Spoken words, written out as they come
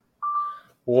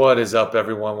What is up,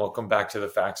 everyone? Welcome back to the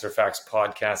Facts or Facts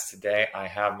podcast. Today, I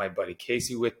have my buddy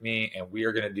Casey with me, and we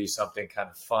are going to do something kind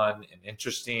of fun and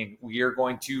interesting. We are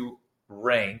going to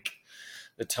rank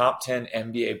the top 10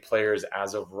 NBA players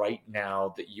as of right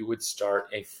now that you would start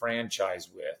a franchise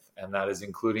with. And that is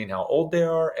including how old they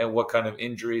are and what kind of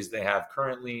injuries they have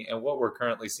currently and what we're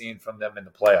currently seeing from them in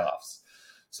the playoffs.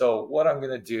 So, what I'm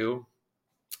going to do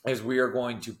is we are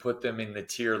going to put them in the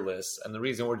tier list. And the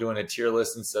reason we're doing a tier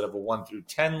list instead of a 1 through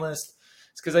 10 list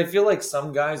is because I feel like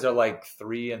some guys are like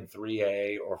 3 and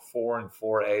 3A or 4 and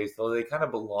 4A. So they kind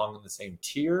of belong in the same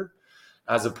tier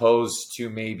as opposed to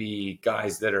maybe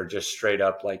guys that are just straight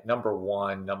up like number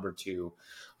one, number two.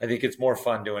 I think it's more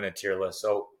fun doing a tier list.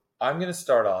 So I'm going to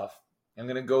start off. I'm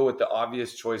going to go with the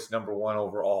obvious choice, number one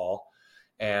overall.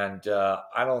 And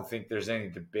I don't think there's any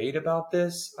debate about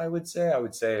this. I would say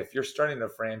if you're starting a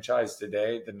franchise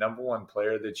today, the number one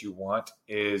player that you want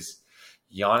is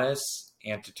Giannis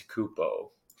Antetokounmpo.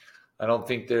 I don't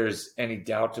think there's any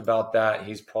doubt about that.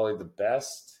 He's probably the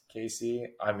best. Casey,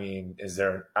 I mean, is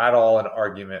there at all an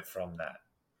argument from that?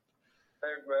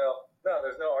 Well, no,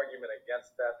 there's no argument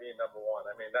against that being number one.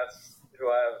 I mean, that's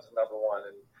who I have as number one.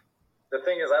 And the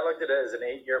thing is, I looked at it as an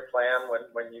 8-year plan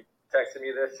when you texted me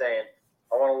this saying,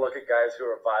 I want to look at guys who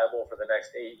are viable for the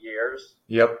next 8 years.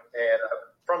 Yep. And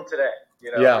from today,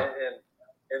 Yeah.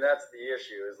 And that's the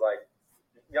issue is like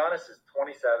Giannis is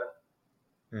 27.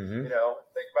 Mm-hmm.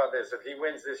 Think about this. If he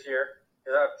wins this year,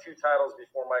 he'll have 2 titles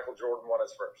before Michael Jordan won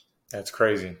his first. That's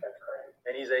crazy.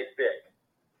 And he's a big.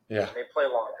 Yeah. And they play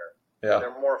longer. Yeah.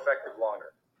 And they're more effective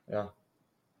longer. Yeah.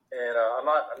 And I'm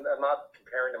not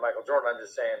comparing to Michael Jordan. I'm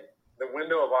just saying the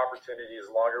window of opportunity is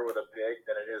longer with a big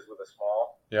than it is with a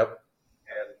small. Yep.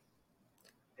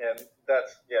 And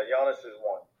that's Giannis is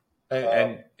one.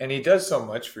 And he does so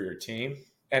much for your team.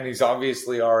 And he's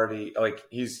obviously already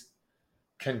he's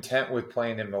content with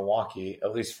playing in Milwaukee,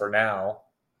 at least for now.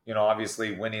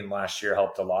 Obviously winning last year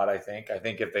helped a lot, I think. I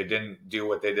think if they didn't do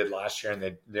what they did last year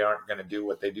and they aren't going to do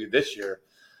what they do this year,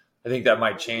 I think that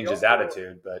might change his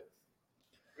attitude. But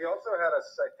I think he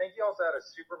also had a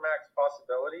super max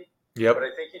possibility. Yep. But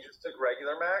I think he just took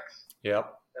regular max. Yep.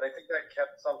 And I think that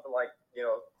kept something like,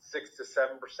 6 to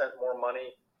 7% more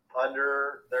money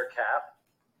under their cap.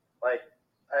 Like,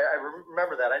 I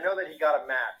remember that. I know that he got a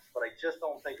max, but I just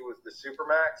don't think it was the super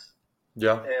max.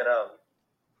 Yeah.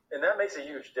 And that makes a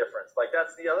huge difference. Like,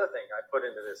 that's the other thing I put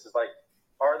into this is like,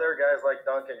 are there guys like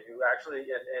Duncan who actually,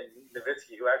 and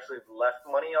Nowitzki, who actually left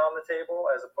money on the table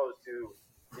as opposed to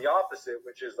the opposite,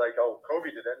 which is like, oh,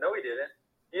 Kobe did that. No, he didn't.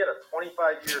 He had a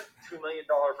 25-year, $2 million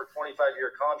for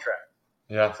 25-year contract.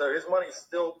 Yeah. So his money's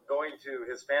still going to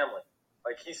his family.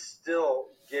 Like, he's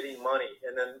still getting money.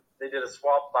 And then they did a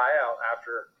swap buyout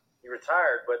after he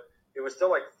retired, but it was still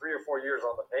like 3 or 4 years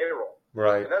on the payroll.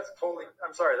 Right. And that's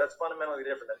fundamentally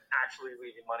different than actually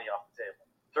leaving money off the table.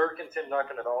 Dirk and Tim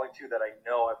Duncan are the only two that I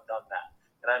know have done that.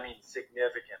 And I mean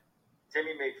significant.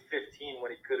 Timmy made 15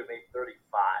 when he could have made 35.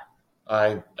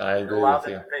 I agree allowed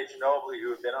with you. them to pay Ginobili,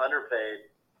 who had been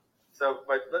underpaid. So,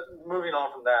 but moving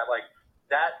on from that, like,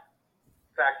 that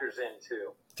factors in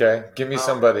too. Okay, give me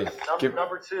somebody.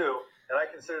 Number two, and I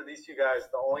consider these two guys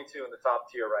the only two in the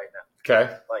top tier right now.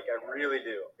 Okay. Like, I really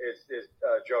do. Is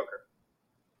Joker.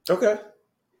 Okay.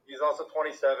 He's also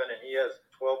 27, and he has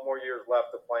 12 more years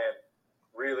left of playing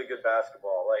really good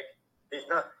basketball. Like, he's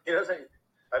not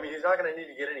going to need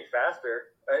to get any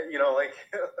faster.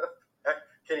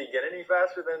 Can he get any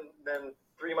faster than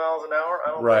 3 miles an hour?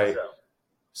 I don't think so.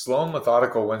 Slow and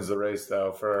methodical wins the race,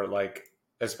 though, for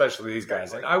especially these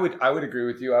guys. And I would agree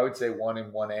with you. I would say 1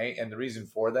 and 1A. And the reason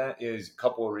for that is a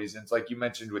couple of reasons. Like you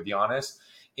mentioned with Giannis,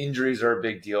 injuries are a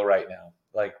big deal right now.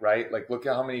 Look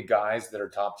at how many guys that are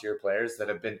top tier players that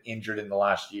have been injured in the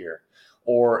last year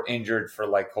or injured for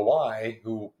like Kawhi,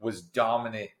 who was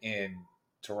dominant in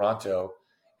Toronto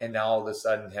and now all of a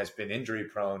sudden has been injury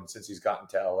prone since he's gotten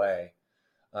to LA.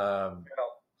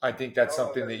 I think that's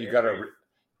something that you got to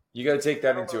take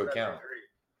that into account.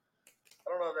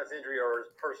 I don't know if that's injury or his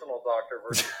personal doctor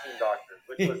versus team doctor,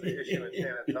 which was the issue in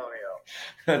San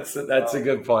Antonio. That's a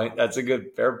good point. That's a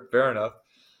good fair enough.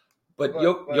 But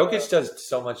Jokic does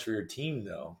so much for your team,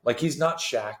 though. Like, he's not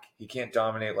Shaq. He can't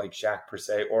dominate like Shaq per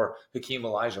se or Hakeem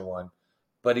Olajuwon,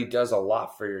 but he does a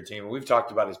lot for your team. We've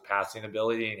talked about his passing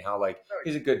ability and how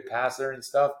he's a good passer and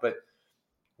stuff, but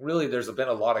really there's been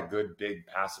a lot of good big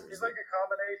passers. He's like a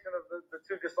combination of the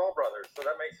two Gasol brothers, so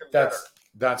that makes him better.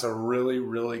 That's a really,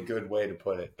 really good way to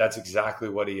put it. That's exactly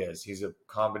what he is. He's a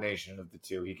combination of the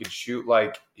two. He can shoot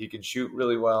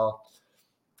really well,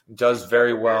 does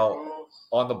very well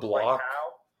on the block. Like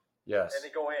how, yes. And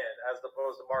they go in as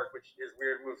opposed to Mark, which his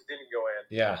weird moves didn't go in.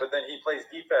 Yeah. But then he plays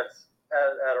defense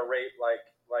at a rate like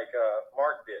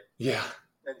Mark did. Yeah.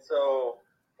 And so,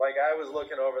 like, I was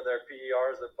looking over their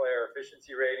PERs, their player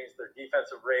efficiency ratings, their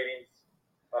defensive ratings,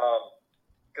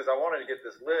 because I wanted to get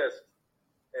this list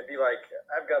and be like,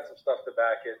 I've got some stuff to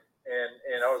back it.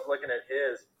 And I was looking at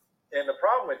his, and the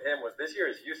problem with him was this year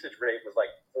his usage rate was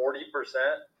like 40%,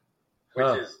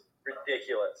 which is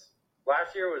ridiculous.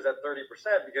 Last year it was at 30%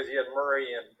 because he had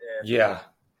Murray and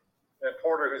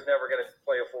Porter, who's never going to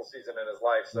play a full season in his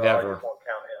life, so I just won't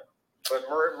count him. But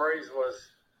Murray's was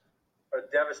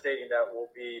devastating. That will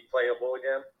be playable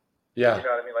again. Yeah. You know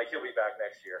what I mean? Like, he'll be back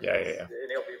next year. Yeah. And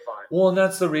he'll be fine. Well, and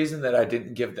that's the reason that I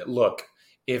didn't give that. Look,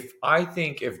 if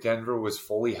Denver was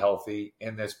fully healthy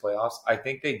in this playoffs, I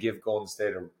think they give Golden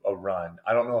State a run.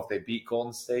 I don't know if they beat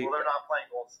Golden State. Well, they're not playing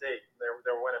Golden State.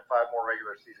 They're winning 5 more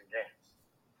regular season games.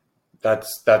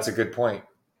 That's a good point.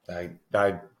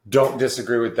 I don't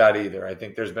disagree with that either. I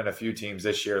think there's been a few teams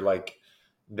this year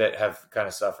that have kind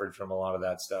of suffered from a lot of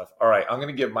that stuff. All right, I'm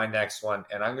going to give my next one,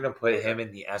 and I'm going to put him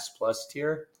in the S+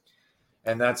 tier,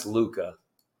 and that's Luka.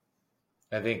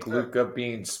 I think Luka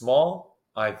being small,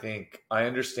 I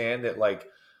understand that, like,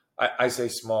 I say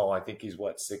small. I think he's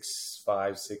 6'5",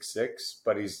 6'6",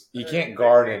 but he can't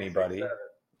guard anybody.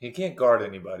 He can't guard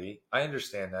anybody. I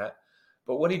understand that.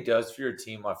 But what he does for your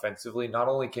team offensively, not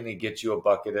only can he get you a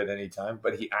bucket at any time,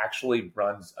 but he actually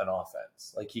runs an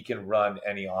offense. Like, he can run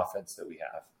any offense that we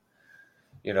have,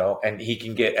 and he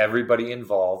can get everybody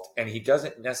involved. And he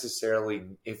doesn't necessarily,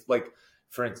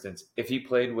 for instance, if he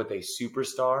played with a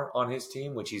superstar on his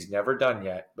team, which he's never done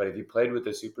yet, but if he played with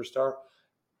a superstar,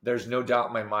 there's no doubt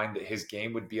in my mind that his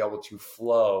game would be able to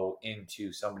flow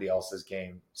into somebody else's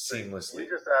game seamlessly. You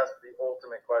just asked the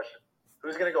ultimate question.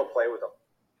 Who's going to go play with him?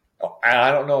 I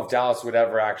don't know if Dallas would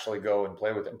ever actually go and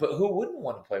play with him, but who wouldn't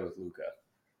want to play with Luka?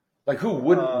 Like, who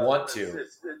wouldn't want to?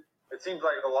 It seems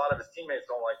like a lot of his teammates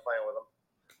don't like playing with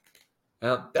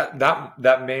him.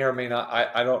 That may or may not.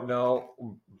 I don't know.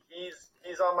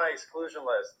 He's on my exclusion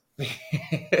list. He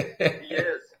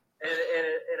is, and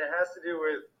it has to do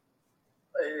with.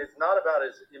 It's not about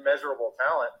his immeasurable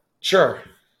talent. Sure.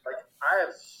 Like, I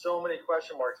have so many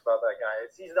question marks about that guy.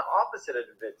 He's the opposite of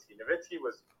Nowitzki. Nowitzki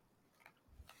was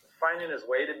finding his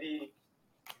way to be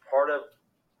part of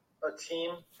a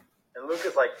team, and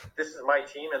Luka's like, this is my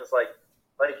team, and it's like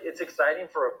it's exciting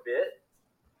for a bit,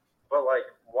 but like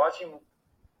watching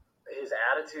his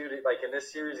attitude, like in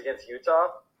this series against Utah,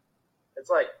 it's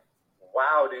like,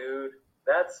 wow, dude,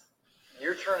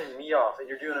 you're turning me off, and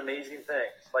you're doing amazing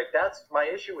things. Like, that's my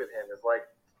issue with him, is like,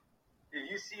 if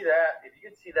you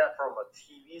could see that from a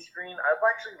TV screen, I'd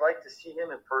actually like to see him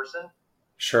in person.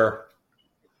 Sure.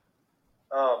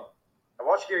 I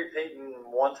watched Gary Payton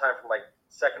one time from like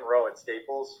second row at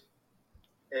Staples,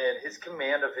 and his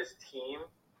command of his team,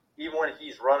 even when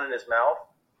he's running his mouth,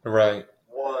 right,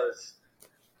 was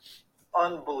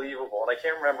unbelievable. And I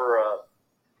can't remember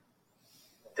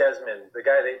Desmond, the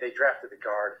guy they drafted the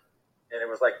guard, and it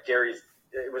was like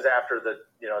it was after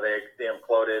they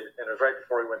imploded, and it was right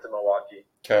before he went to Milwaukee.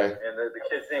 Okay. And the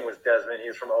kid's name was Desmond. He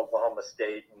was from Oklahoma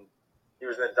State, and he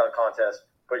was in the dunk contest.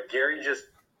 But Gary just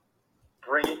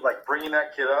bringing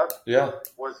that kid up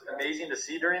was amazing to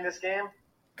see during this game.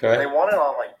 Okay. And they won it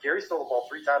on, like, Gary stole the ball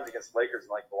 3 times against the Lakers in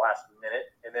like the last minute,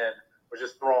 and then was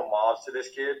just throwing lobs to this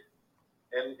kid.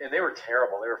 And they were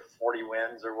terrible. They were 40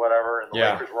 wins or whatever, and the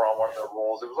Lakers were on one of their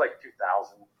rolls. It was like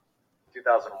 2000,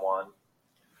 2001.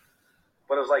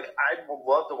 But it was like, I would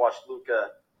love to watch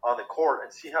Luka on the court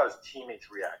and see how his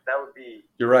teammates react. That would be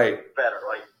better.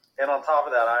 Like, and on top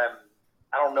of that, I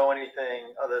don't know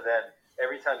anything other than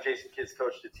every time Jason Kidd's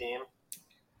coached a team,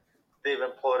 they've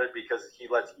imploded because he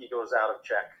lets egos out of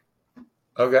check.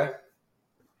 Okay.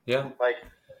 Yeah. Like,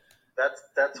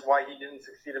 that's why he didn't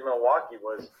succeed in Milwaukee,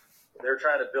 was they're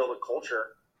trying to build a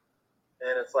culture,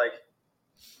 and it's like,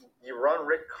 you run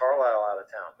Rick Carlisle out of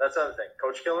town. That's the other thing.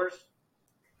 Coach killers,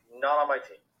 not on my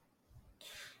team.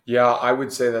 Yeah, I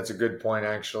would say that's a good point,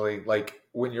 actually. Like,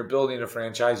 when you're building a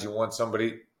franchise, you want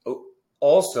somebody.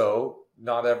 Also,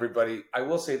 not everybody, I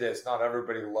will say this, not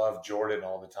everybody loved Jordan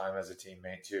all the time as a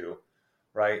teammate too,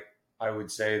 right? I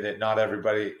would say that not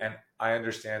everybody, and I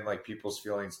understand like people's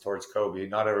feelings towards Kobe,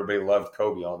 not everybody loved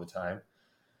Kobe all the time.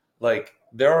 Like,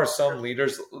 there are some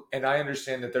leaders, and I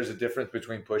understand that there's a difference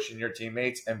between pushing your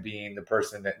teammates and being the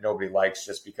person that nobody likes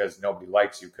just because nobody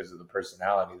likes you because of the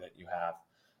personality that you have.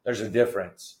 There's a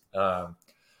difference.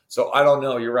 So I don't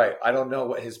know. You're right. I don't know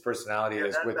what his personality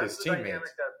is with his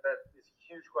teammates. That is a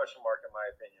huge question mark in my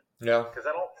opinion. Yeah. Because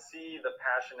I don't see the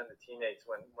passion in the teammates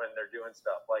when they're doing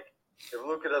stuff. Like, if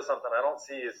Luka does something, I don't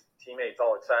see his teammates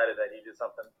all excited that he did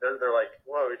something. They're like,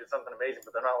 whoa, he did something amazing,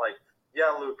 but they're not like,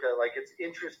 yeah, Luka. Like, it's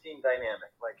interesting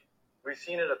dynamic. Like, we've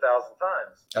seen it 1,000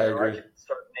 times. I agree. I could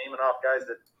start naming off guys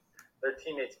that their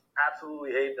teammates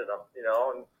absolutely hated them,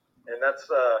 and that's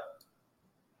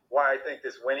why I think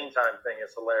this winning time thing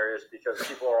is hilarious, because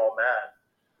people are all mad,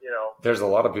 There's a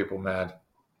lot of people mad.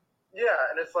 Yeah,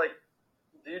 and it's like,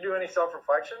 do you do any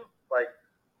self-reflection? Like,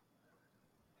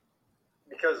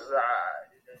 because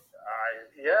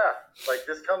like,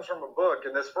 this comes from a book,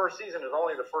 and this first season is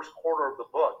only the first quarter of the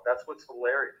book. That's what's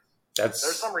hilarious.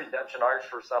 There's some redemption arcs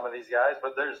for some of these guys,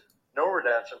 but there's no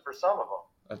redemption for some of them.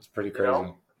 That's pretty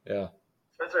crazy. Yeah.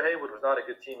 Spencer Haywood was not a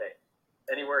good teammate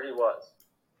anywhere he was.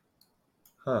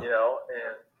 Huh.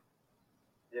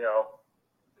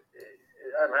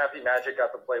 I'm happy Magic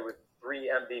got to play with 3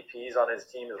 MVPs on his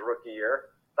team his rookie year.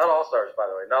 Not all-stars, by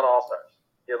the way. Not all-stars.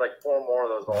 He had like 4 more of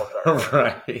those all-stars.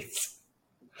 Right.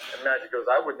 And Magic goes,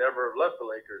 I would never have left the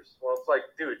Lakers. Well, it's like,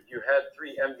 dude, you had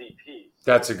 3 MVPs.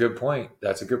 That's a good point.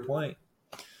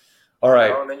 All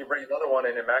right. And then you bring another one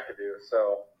in McAdoo.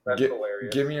 So that's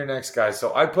hilarious. Give me your next guy.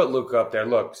 So I put Luka up there.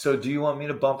 Look, so do you want me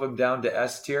to bump him down to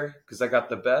S tier? Because I got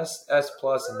the best, S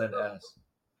plus, and then S.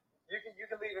 You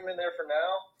can leave him in there for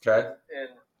now. Okay.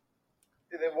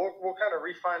 And then we'll kind of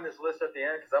refine this list at the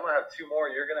end, because I'm going to have 2 more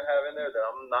you're going to have in there that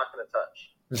I'm not going to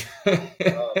touch.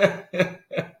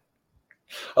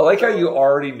 I like how you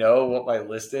already know what my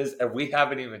list is, and we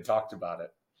haven't even talked about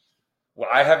it. Well,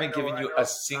 I haven't given you a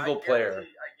single player. I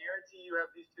guarantee you have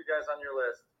these 2 guys on your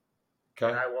list.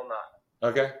 Okay. And I will not.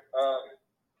 Okay.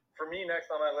 For me, next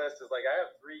on my list is, like, I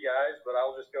have 3 guys, but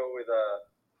I'll just go with the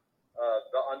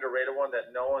underrated one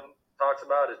that no one talks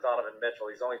about is Donovan Mitchell.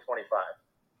 He's only 25.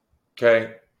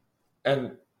 Okay.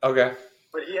 And okay.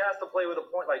 But he has to play with a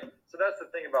point. So that's the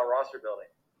thing about roster building.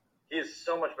 He is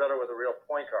so much better with a real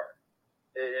point guard.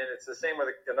 And it's the same with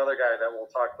another guy that we'll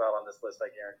talk about on this list, I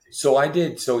guarantee. So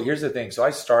here's the thing. So I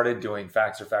started doing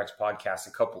Facts or Facts podcast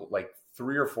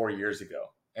 3 or 4 years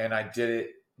ago. And I did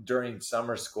it during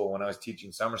summer school when I was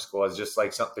teaching summer school. It was just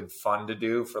like something fun to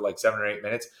do for like 7 or 8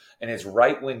 minutes. And it's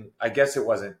right when, I guess it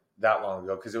wasn't that long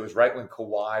ago, because it was right when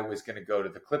Kawhi was going to go to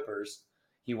the Clippers.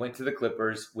 He went to the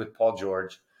Clippers with Paul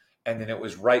George. And then it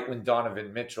was right when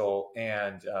Donovan Mitchell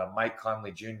and Mike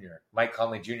Conley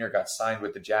Jr. got signed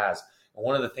with the Jazz. And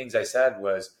one of the things I said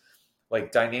was,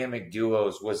 like, dynamic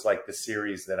duos was like the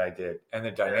series that I did. And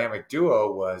the dynamic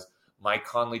duo was Mike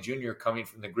Conley Jr. coming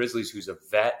from the Grizzlies, who's a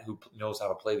vet, who knows how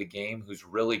to play the game, who's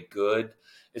really good,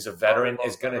 is a veteran,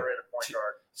 is going to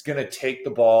take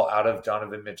the ball out of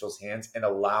Donovan Mitchell's hands and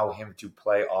allow him to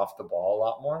play off the ball a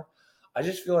lot more. I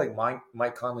just feel like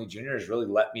Mike Conley Jr. has really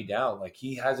let me down. Like,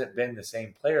 he hasn't been the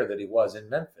same player that he was in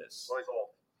Memphis. Well, he's old.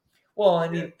 Well, I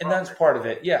mean, and that's part of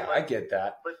it. Yeah, I get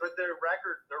that. But their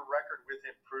record with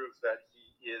him proves that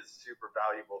he is super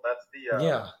valuable. That's the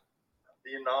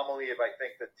anomaly of, I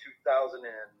think, the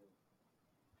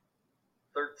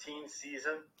 2013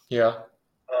 season. Yeah.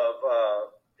 Of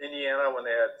Indiana, when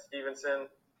they had Stevenson,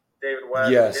 David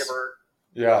West, Hibbert.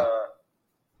 Yeah.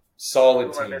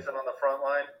 Solid team. Who am I missing on the front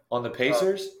line? On the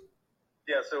Pacers?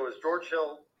 So it was George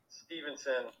Hill,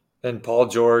 Stevenson, and Paul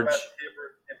George. West,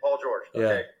 Hibbert, and Paul George.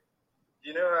 Okay. Yeah. Do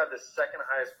you know who had the second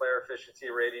highest player efficiency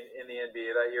rating in the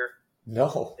NBA that year?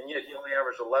 No. And yet he only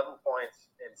averaged 11 points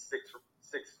and 6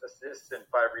 assists and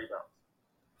 5 rebounds.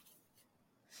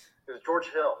 It was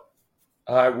George Hill.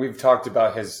 We've talked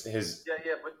about his.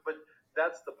 Yeah, but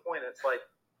that's the point. It's like,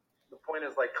 the point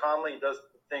is, like, Conley does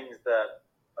things that,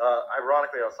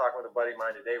 ironically, I was talking with a buddy of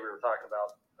mine today. We were talking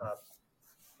about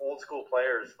old school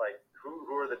players, like who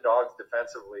are the dogs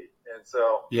defensively, and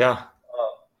so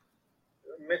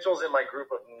Mitchell's in my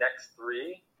group of next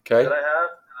 3 that I have.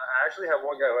 I actually have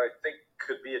one guy who I think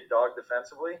could be a dog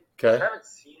defensively. Okay. I haven't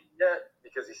seen him yet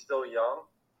because he's still young.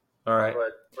 All right.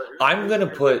 But I'm going to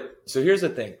put – so here's the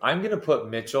thing. I'm going to put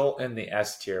Mitchell in the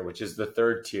S tier, which is the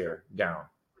 3rd tier down.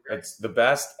 Okay. It's the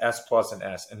best, S plus and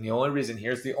S. And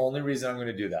here's the only reason I'm going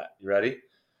to do that. You ready?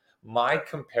 My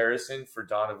comparison for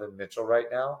Donovan Mitchell right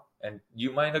now, and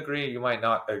you might agree, you might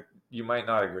not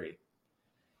agree,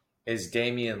 is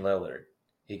Damian Lillard.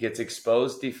 He gets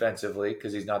exposed defensively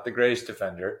because he's not the greatest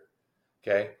defender.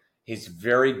 Okay. He's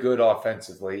very good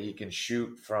offensively. He can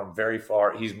shoot from very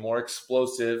far. He's more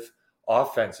explosive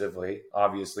offensively,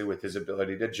 obviously, with his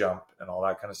ability to jump and all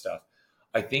that kind of stuff.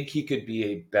 I think he could be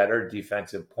a better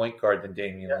defensive point guard than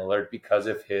Damian Lillard because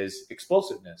of his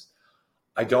explosiveness.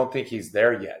 I don't think he's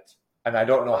there yet. And I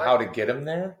don't know how to get him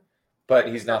there, but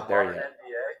he's not there yet.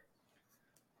 NBA.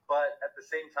 But at the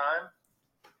same time,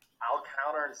 I'll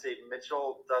counter and say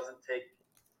Mitchell doesn't take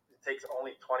takes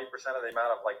only 20% of the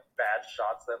amount of like bad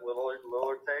shots that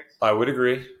Lillard takes. I would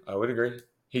agree.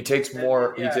 He takes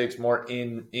more. Yeah. He takes more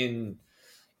in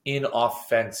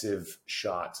offensive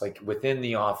shots, like within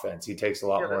the offense. He takes a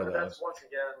lot more of those. That's once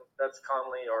again, that's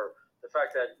Conley, or the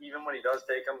fact that even when he does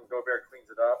take them, Gobert cleans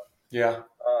it up. Yeah.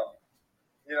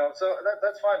 So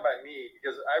that's fine by me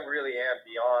because I really am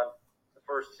beyond the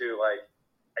first two. Like,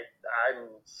 I'm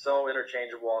so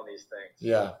interchangeable on these things.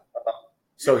 Yeah.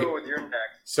 So go with your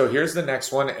next. So here's the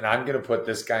next one, and I'm going to put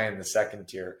this guy in the second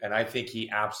tier, and I think he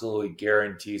absolutely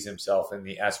guarantees himself in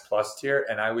the S+ tier.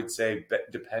 And I would say,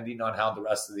 depending on how the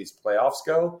rest of these playoffs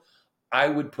go, I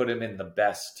would put him in the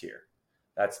best tier.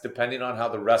 That's depending on how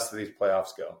the rest of these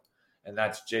playoffs go, and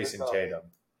that's Jason Tatum.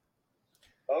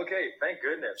 Okay, thank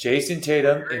goodness. Jason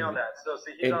Tatum. I agree on that. So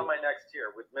he's on my next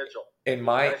tier with Mitchell. I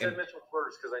said Mitchell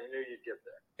first because I knew you'd get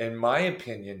there. In my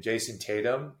opinion, Jason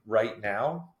Tatum right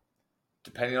now,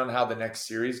 depending on how the next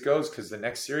series goes, because the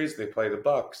next series they play the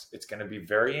Bucks, it's going to be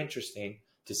very interesting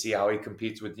to see how he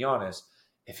competes with Giannis.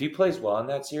 If he plays well in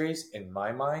that series, in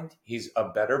my mind, he's a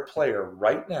better player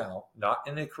right now, not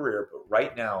in a career, but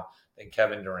right now, than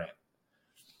Kevin Durant.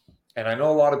 And I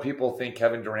know a lot of people think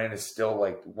Kevin Durant is still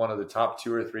like one of the top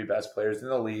 2 or 3 best players in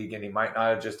the league, and he might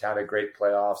not have just had a great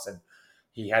playoffs, and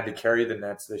he had to carry the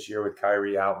Nets this year with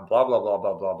Kyrie out, and blah, blah, blah,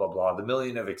 blah, blah, blah, blah. The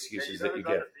million of excuses that you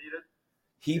get.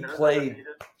 He played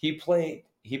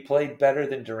better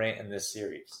than Durant in this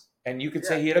series. And you could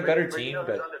say he had a better team,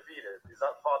 but he's undefeated. He's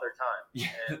on father time. Yeah.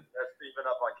 And that's creeping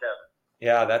up on Kevin.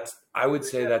 Yeah, I would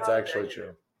say that's actually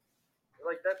true.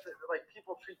 Like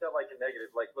people treat that like a negative.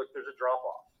 Like, look, there's a drop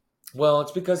off. Well,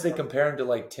 it's because they compare him to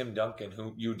like Tim Duncan,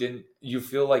 who you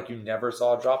feel like you never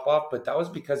saw a drop off, but that was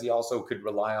because he also could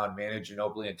rely on Manu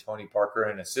Ginobili and Tony Parker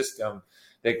in a system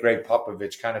that Greg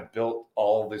Popovich kind of built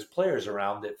all of his players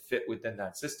around that fit within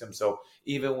that system. So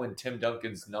even when Tim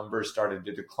Duncan's numbers started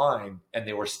to decline and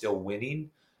they were still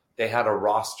winning, they had a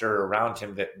roster around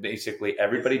him that basically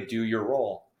everybody do your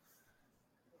role.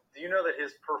 Do you know that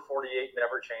his per 48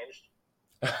 never changed?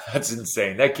 That's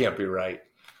insane. That can't be right.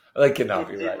 That cannot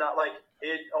be right.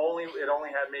 It only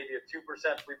had maybe a 2%,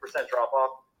 3% drop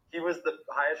off. He was the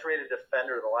highest rated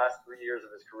defender the last 3 years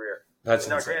of his career. That's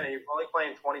now, insane. granted, he was only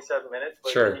playing 27 minutes,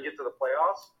 but Sure. then you get to the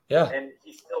playoffs, and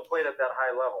he still played at that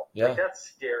high level. Yeah. Like, that's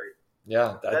scary.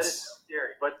 Yeah, that is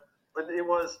scary. But it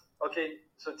was okay.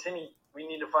 So Timmy, we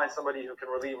need to find somebody who can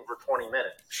relieve him for 20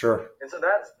 minutes. Sure. And so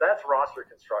that's roster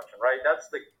construction, right? That's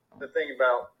the thing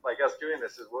about like us doing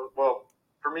this is well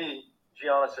for me,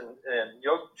 Giannis and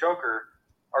Joker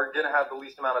are going to have the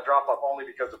least amount of drop off only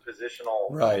because of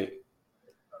positional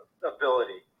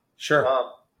ability. Sure.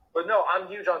 But no, I'm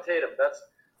huge on Tatum. That's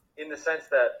in the sense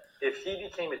that if he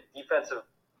became a defensive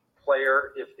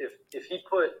player, if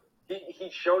he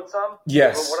showed some.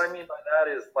 Yes. But what I mean by that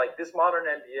is like this modern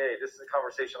NBA. This is a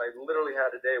conversation I literally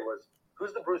had today. Was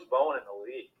who's the Bruce Bowen in the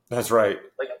league? That's right.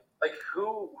 Like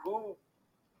who?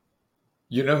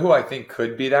 You know who I think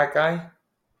could be that guy?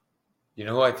 You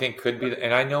know who I think could be,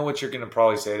 and I know what you're going to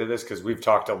probably say to this because we've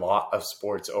talked a lot of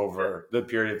sports over the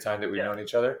period of time that we've known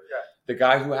each other. Yeah. The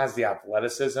guy who has the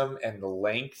athleticism and the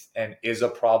length and is a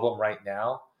problem right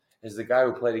now is the guy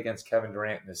who played against Kevin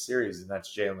Durant in the series, and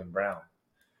that's Jaylen Brown.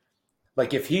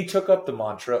 Like if he took up the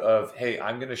mantra of, hey,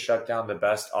 I'm going to shut down the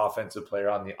best offensive player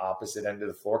on the opposite end of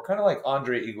the floor, kind of like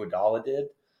Andre Iguodala did,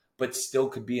 but still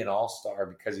could be an all-star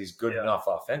because he's good enough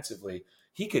offensively,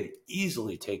 he could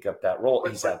easily take up that role.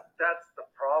 But that's the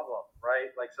problem,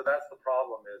 right? Like, so that's the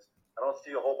problem is I don't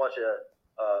see a whole bunch of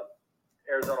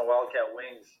Arizona Wildcat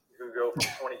wings who go from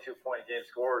 22-point game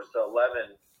scores to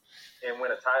 11 and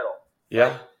win a title.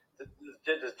 Yeah. Like,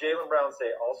 does Jaylen Brown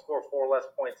say, I'll score 4 less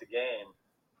points a game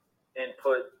and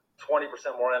put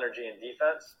 20% more energy in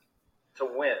defense to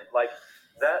win? Like,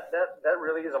 that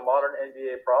really is a modern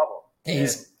NBA problem.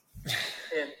 And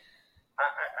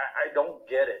I don't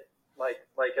get it. Like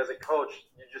as a coach,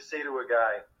 you just say to a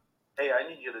guy, hey, I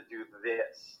need you to do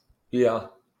this. Yeah.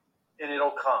 And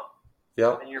it'll come.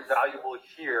 Yeah. And you're valuable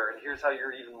here, and here's how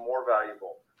you're even more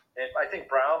valuable. And I think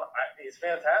Brown is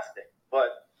fantastic.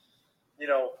 But,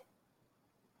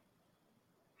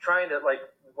 trying to, like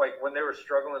when they were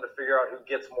struggling to figure out who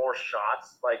gets more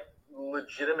shots, like,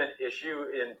 legitimate issue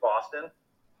in Boston.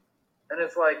 And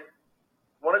it's like,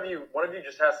 one of you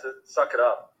just has to suck it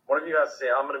up. One of you has to say,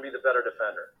 I'm going to be the better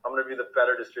defender. I'm going to be the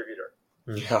better distributor.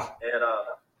 Yeah.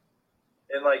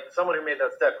 And like someone who made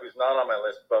that step who's not on my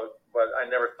list, but I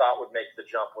never thought would make the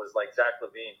jump was like Zach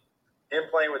LaVine.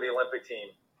 Him playing with the Olympic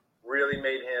team really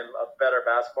made him a better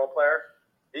basketball player.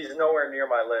 He's nowhere near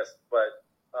my list, but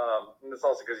it's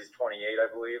also because he's 28,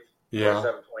 I believe. Yeah.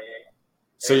 27, 28.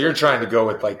 So you're trying to go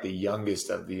with like the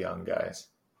youngest of the young guys.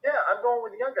 Yeah, I'm going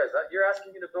with the young guys. You're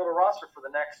asking me to build a roster for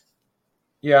the next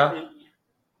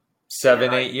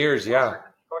 7, 8 years. Yeah.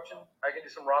 I can do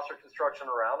some roster construction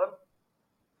around them.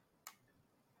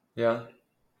 Yeah.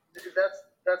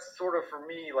 That's sort of for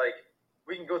me, like,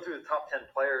 we can go through the top 10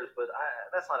 players, but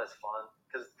that's not as fun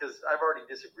because I've already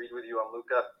disagreed with you on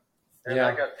Luka, and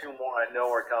I got 2 more I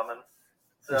know are coming.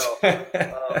 So,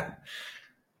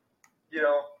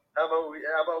 how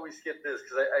about we skip this?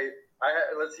 Because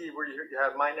let's see where you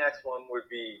have my next one would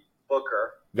be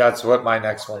Booker. That's what my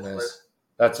next one is.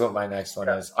 That's what my next one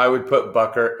is. I would put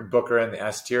Booker in the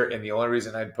S tier, and the only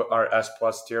reason I'd put our S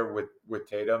plus tier with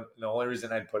Tatum, the only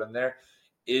reason I'd put him there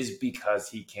is because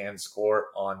he can score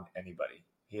on anybody.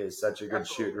 He is such a good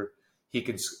shooter.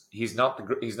 He's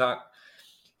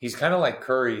kind of like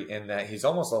Curry in that he's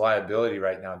almost a liability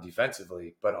right now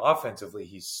defensively, but offensively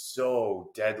he's so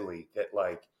deadly that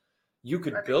like you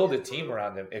could build a team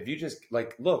around him if you just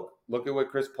like look at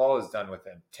what Chris Paul has done with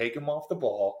him. Take him off the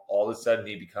ball, all of a sudden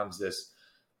he becomes this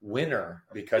winner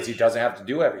because he doesn't have to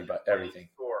do everything.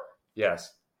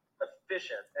 Yes.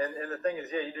 Efficient. And the thing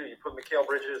is, you do. You put Mikal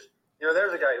Bridges.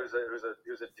 There's a guy who's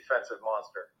a defensive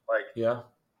monster. Like,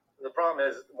 the problem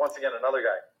is, once again, another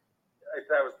guy.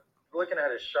 I was looking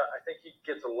at his shot. I think he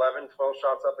gets 11, 12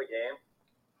 shots up a game.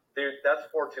 Dude, that's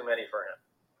 4 too many for him.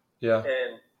 Yeah.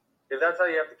 And if that's how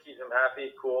you have to keep him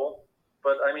happy, cool.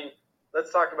 But, I mean,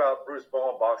 let's talk about Bruce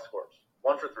Bowen box scores.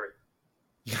 1 for 3.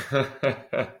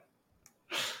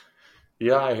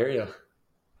 Yeah, I hear you.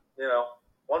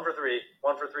 1 for 3,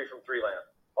 1 for 3 from 3 land.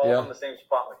 All from the same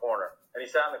spot in the corner. And he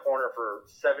sat in the corner for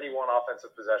 71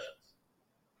 offensive possessions.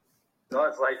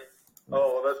 It's like,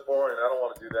 oh, well, that's boring. I don't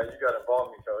want to do that. You got to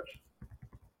involve me, coach.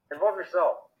 Involve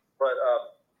yourself. But,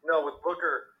 with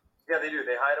Booker, they do.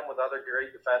 They hide him with other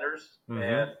great defenders. Mm-hmm.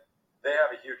 And they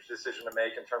have a huge decision to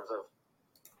make in terms of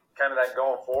kind of that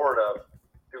going forward of,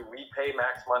 do we pay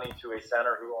max money to a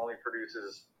center who only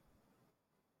produces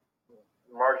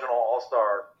marginal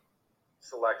all-star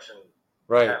selection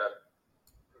kind of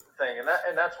thing? And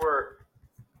that's where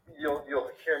you'll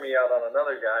hear me out on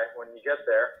another guy when you get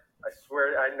there. I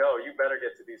swear, I know you better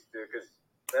get to these 2 because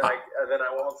then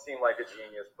I won't seem like a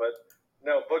genius. But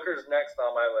no, Booker's next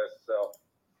on my list. So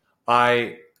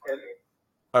I'm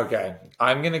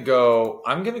gonna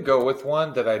go with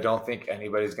one that I don't think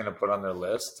anybody's gonna put on their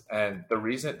list, and the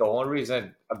only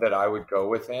reason that I would go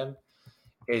with him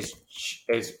is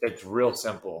it's real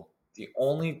simple. The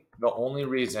only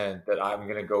reason that I'm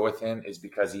gonna go with him is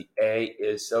because he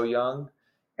is so young.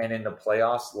 And in the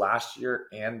playoffs last year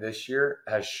and this year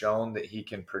has shown that he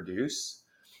can produce.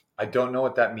 I don't know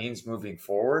what that means moving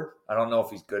forward. I don't know if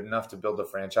he's good enough to build a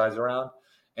franchise around.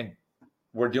 And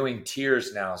we're doing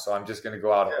tiers now, so I'm just going to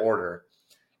go out of order.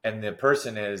 And the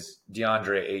person is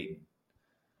DeAndre Ayton.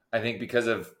 I think because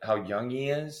of how young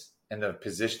he is and the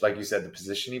position, like you said, the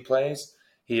position he plays,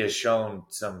 he has shown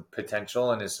some potential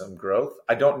and some growth.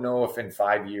 I don't know if in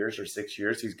 5 years or 6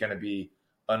 years he's going to be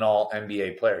an all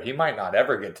NBA player. He might not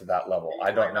ever get to that level.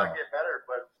 I don't know. He might not get better,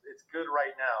 but it's good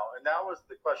right now. And that was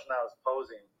the question I was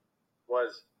posing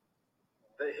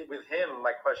with him,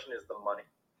 my question is the money.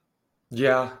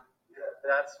 Yeah.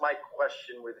 That's my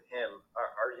question with him.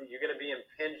 Are you going to be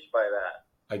impinged by that?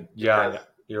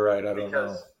 You're right. I don't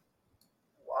know.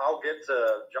 I'll get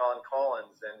to John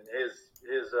Collins and his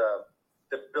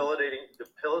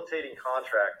debilitating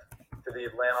contract to the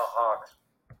Atlanta Hawks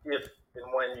if and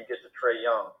when you get to Trae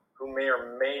Young, who may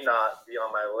or may not be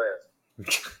on my list.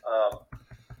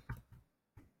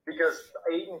 Because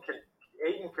Ayton could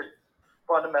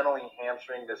fundamentally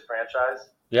hamstring this franchise.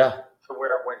 Yeah. To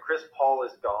where when Chris Paul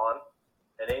is gone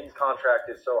and Ayton's contract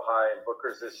is so high and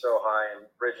Booker's is so high and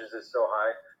Bridges is so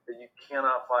high that you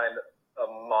cannot find a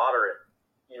moderate,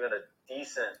 even a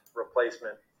decent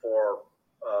replacement for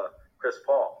Chris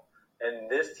Paul. And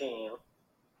this team,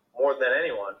 more than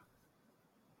anyone,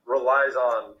 relies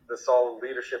on the solid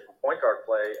leadership and point guard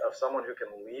play of someone who can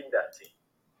lead that team.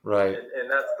 Right. And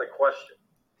that's the question.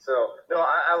 So, no,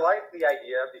 I like the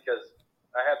idea because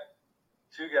I have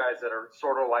 2 guys that are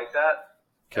sort of like that.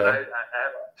 Okay. And I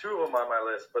have 2 of them on my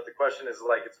list, but the question is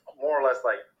like, it's more or less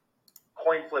like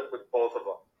coin flip with both of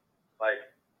them. Like,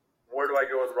 where do I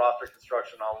go with roster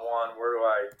construction on one? Where do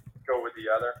I go with the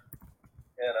other?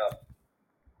 And,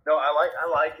 no, I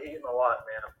like Ayton a lot,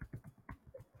 man.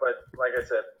 But like I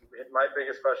said, my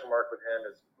biggest question mark with him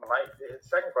is his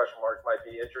second question mark might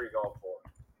be injury going forward.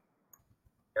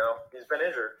 He's been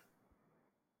injured,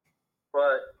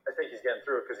 but I think he's getting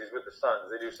through it because he's with the Suns.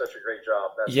 They do such a great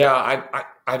job.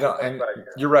 I don't. And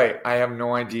you're right. I have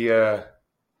no idea.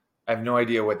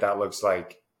 What that looks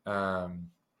like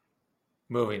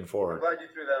moving I'm forward. glad you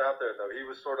threw that out there, though. He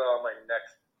was sort of on my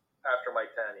next after my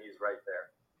 10. He's right there.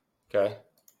 Okay.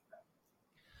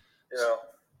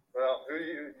 Well, who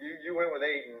you went with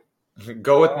Ayton.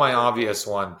 Go with my obvious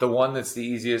one, the one that's the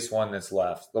easiest one that's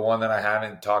left, the one that I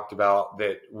haven't talked about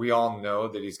that we all know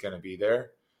that he's going to be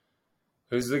there.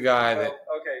 Who's the guy that?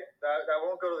 Okay, that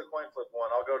won't go to the coin flip one.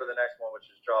 I'll go to the next one, which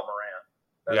is Ja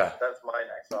Morant. That's my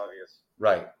next obvious.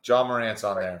 Right, Ja Morant's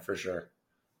on there for sure.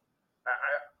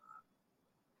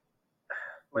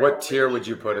 What tier would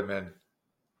you put him in?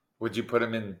 Would you put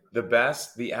him in the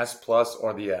best, the S plus,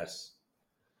 or the S?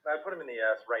 I put him in the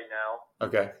S right now.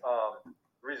 Okay.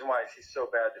 The reason why is he's so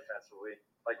bad defensively.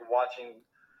 Like watching,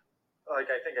 I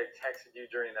think I texted you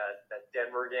during that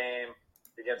Denver game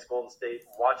against Golden State.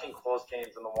 Watching close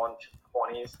games in the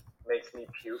 120s makes me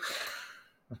puke.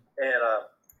 And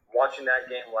watching that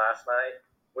game last night,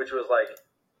 which was like,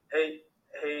 hey,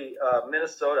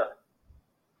 Minnesota,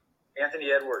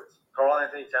 Anthony Edwards, Karl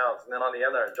Anthony Towns, and then on the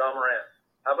other end, Ja Morant.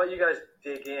 How about you guys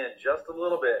dig in just a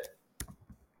little bit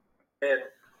and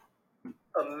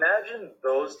imagine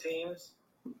those teams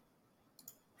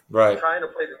trying to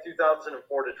play the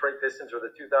 2004 Detroit Pistons or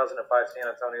the 2005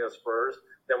 San Antonio Spurs,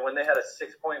 that when they had a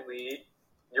 6-point lead,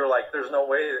 you're like, there's no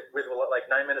way, with like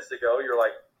 9 minutes to go, you're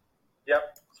like,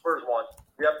 yep, Spurs won.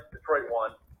 Yep, Detroit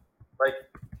won. Like,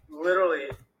 literally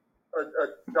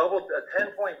a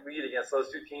 10-point lead against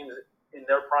those two teams in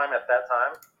their prime at that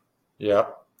time.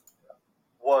 Yep.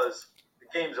 Was the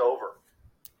game's over.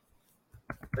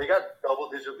 They got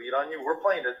double-digit lead on you. We're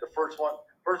playing the first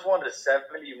one to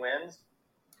 70 wins.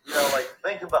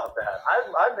 Think about that.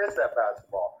 I miss that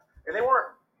basketball. And they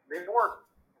weren't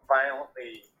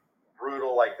violently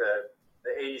brutal like the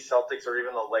 80 Celtics or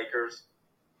even the Lakers.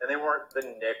 And they weren't the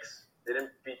Knicks. They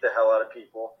didn't beat the hell out of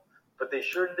people. But they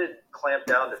sure did clamp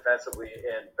down defensively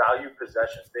and value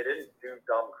possessions. They didn't do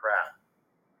dumb crap.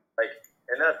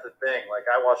 And that's the thing.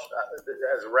 I watched,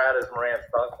 as rad as Morant's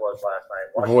dunk was last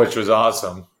night. Which was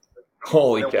awesome.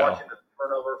 Holy cow. Watching the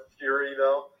turnover fury,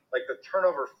 though. The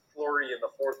turnover flurry in the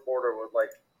fourth quarter was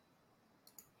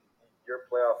your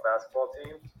playoff basketball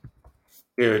team.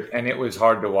 Dude, and it was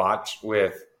hard to watch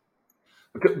with.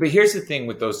 But here's the thing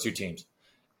with those two teams.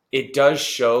 It does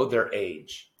show their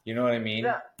age. You know what I mean?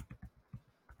 Yeah.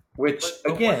 Which,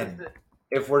 again,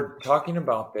 if we're talking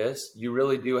about this, you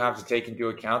really do have to take into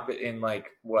account that in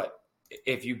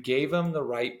if you gave them the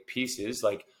right pieces,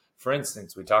 for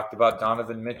instance, we talked about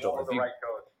Donovan Mitchell. Or the right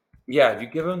coach. Yeah, if you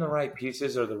give him the right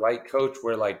pieces or the right coach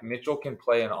where Mitchell can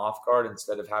play an off guard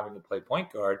instead of having to play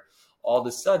point guard, all of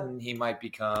a sudden he might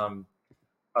become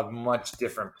a much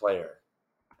different player.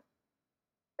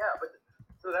 Yeah, but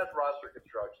so that's roster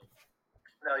construction.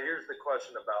 Now here's the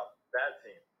question about that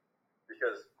team,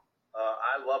 because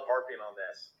I love harping on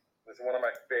this. It's one of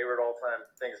my favorite all-time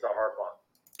things to harp on.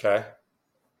 Okay.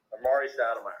 Amari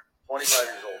Stoudemire, 25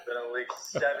 years old, been in the league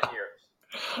 7 years.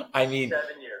 7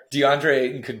 years. DeAndre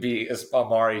Ayton could be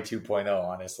Amari 2.0,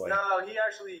 honestly. No,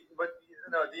 DeAndre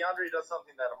does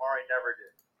something that Amari never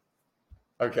did.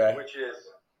 Okay. Which is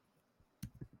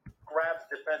grabs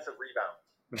defensive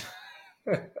rebounds.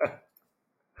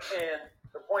 And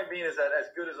the point being is that as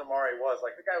good as Amari was,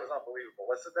 the guy was unbelievable.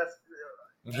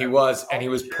 He was, and he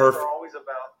was perfect. Are always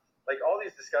about, all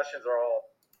these discussions are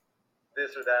all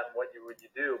this or that and what would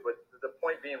you do, but the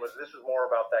point being was this was more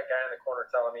about that guy in the corner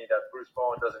telling me that Bruce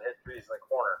Bowen doesn't hit threes in the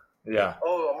corner. Yeah.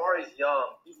 Oh, Amari's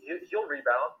young. He'll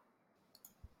rebound.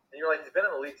 And you're like, he's been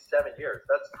in the league 7 years.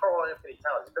 That's Karl Anthony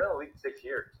Towns. He's been in the league 6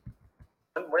 years.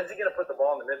 When's he going to put the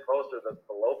ball in the mid post or the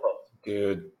low post?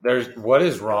 Dude, what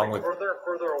is wrong with further and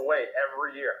further away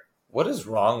every year? What is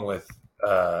wrong with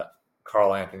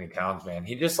Karl Anthony Towns, man?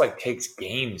 He just takes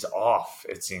games off,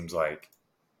 it seems like.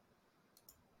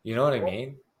 You know what I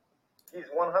mean? He's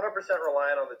 100%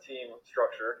 reliant on the team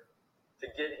structure to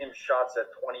get him shots at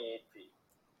 28 feet.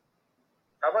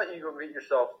 How about you go get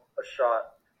yourself a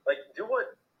shot? Do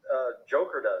what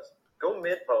Joker does. Go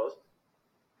mid-post,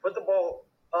 put the ball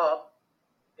up,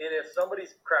 and if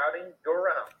somebody's crowding, go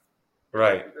around.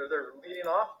 Right. If they're leading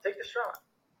off, take the shot.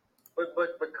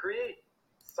 But create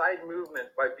side movement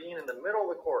by being in the middle of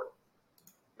the court.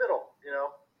 Middle,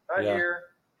 Not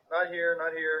here, not here,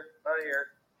 not here, not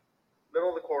here.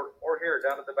 Middle of the court, or here,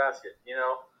 down at the basket,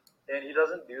 And he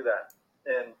doesn't do that.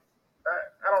 And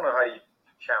I don't know how you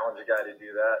challenge a guy to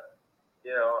do that.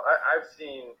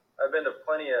 I've been to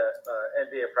plenty of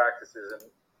NBA practices, and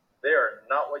they are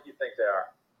not what you think they are.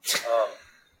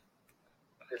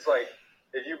 It's like,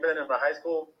 if you've been in a high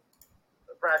school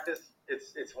practice,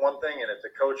 it's one thing, and it's a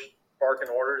coach barking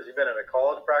orders. You've been in a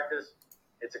college practice,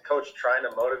 it's a coach trying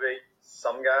to motivate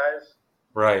some guys.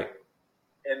 Right.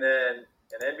 And then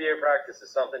And NBA practice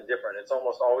is something different. It's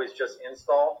almost always just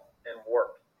install and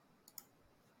work,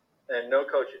 and no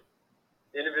coaching.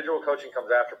 Individual coaching comes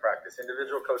after practice.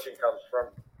 Individual coaching comes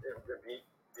from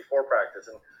before practice.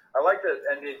 And I like that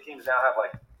NBA teams now have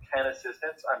like 10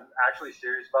 assistants. I'm actually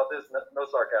serious about this, no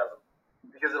sarcasm,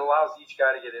 because it allows each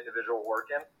guy to get individual work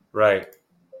in. Right.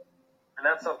 And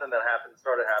that's something that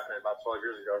started happening about 12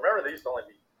 years ago. Remember, there used to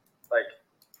only be like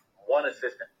one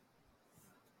assistant,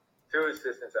 two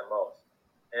assistants at most.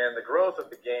 And the growth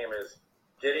of the game is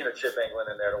getting a Chip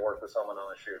Engelland in there to work with someone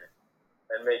on a shooting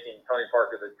and making Tony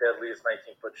Parker the deadliest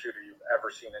 19-foot shooter you've ever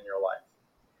seen in your life.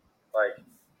 Like,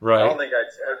 right. I don't think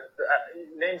I'd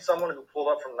name someone who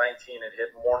pulled up from 19 and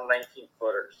hit more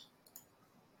 19-footers.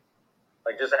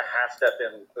 Like, just a half step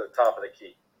in the top of the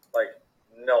key. Like,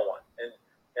 no one. And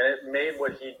it made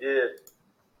what he did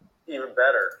even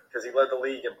better because he led the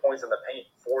league in points in the paint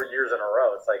 4 years in a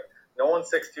row. It's like, no one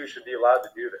 6'2" should be allowed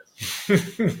to do this.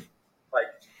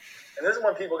 Like, and this is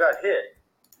when people got hit,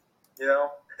 you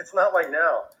know? It's not like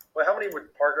now. Well, how many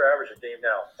would Parker average a game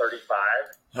now? 35.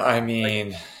 I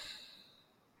mean, like,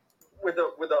 with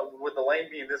the lane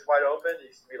being this wide open, it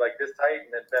used to be like this tight, and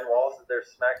then Ben Wallace is there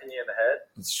smacking you in the head.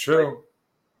 It's true.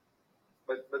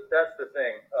 Like, but that's the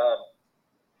thing.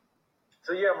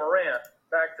 So yeah, Morant.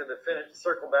 Back to the finish.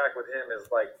 Circle back with him is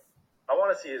like, I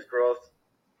want to see his growth.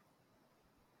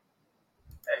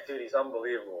 Hey, dude, he's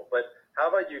unbelievable. But how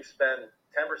about you spend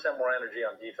 10% more energy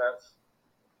on defense?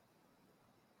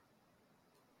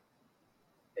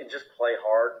 And just play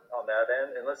hard on that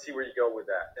end, and let's see where you go with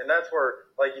that. And that's where,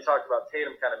 like you talked about,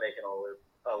 Tatum kind of making a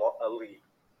leap.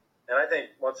 And I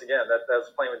think, once again,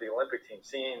 that's playing with the Olympic team.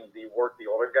 Seeing the work the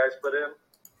older guys put in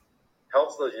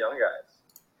helps those young guys.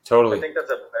 Totally. I think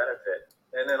that's a benefit.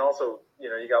 And then also,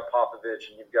 you know, you got Popovich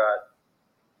and you've got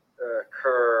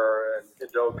Kerr and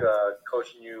Udoka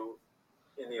coaching you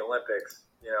in the Olympics,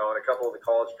 you know, and a couple of the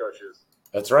college coaches.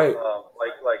 That's right.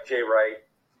 Like Jay Wright.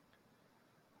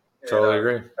 Totally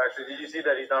agree. Actually, did you see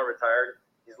that he's not retired?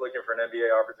 He's looking for an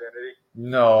NBA opportunity.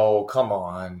 No, come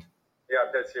on. Yeah,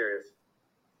 I'm dead serious.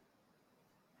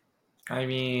 I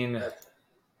mean,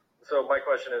 so my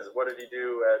question is, what did he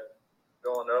do at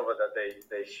Villanova that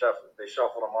they shuffled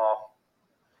him off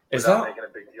without making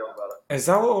a big deal about it? Is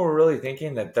that what we're really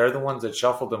thinking? That they're the ones that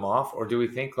shuffled him off, or do we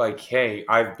think like, hey,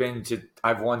 I've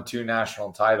won 2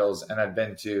 national titles and I've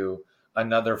been to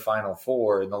another Final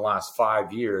Four in the last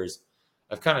 5 years.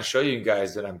 I've kind of shown you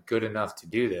guys that I'm good enough to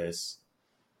do this.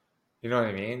 You know what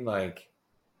I mean? Like,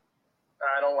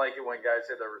 I don't like it when guys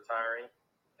say they're retiring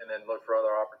and then look for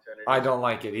other opportunities. I don't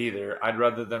like it either. I'd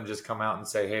rather them just come out and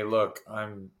say, "Hey, look,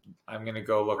 I'm going to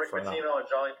go look Rick for Pitino and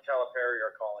John Calipari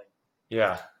are calling."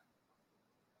 Yeah.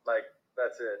 Like,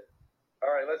 that's it.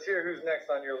 All right, let's hear who's next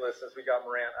on your list since we got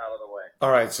Morant out of the way.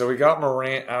 All right, so we got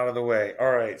Morant out of the way.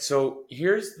 All right, so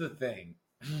here's the thing.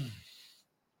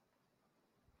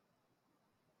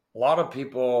 A lot of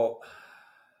people.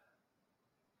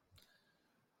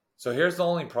 So here's the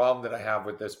only problem that I have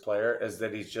with this player is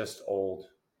that he's just old.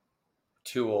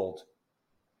 Too old.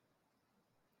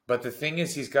 But the thing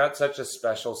is, he's got such a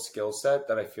special skill set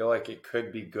that I feel like it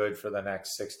could be good for the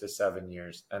next 6 to 7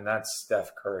 years. And that's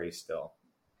Steph Curry still.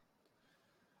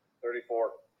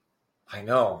 34. I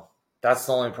know. That's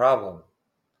the only problem.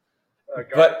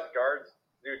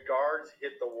 Guards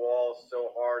hit the wall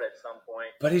so hard at some point.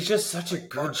 But he's just such a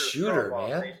good shooter,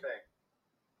 man. Same thing.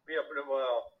 Yeah,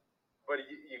 but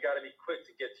you got to be quick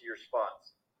to get to your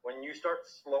spots. When you start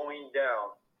slowing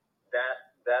down,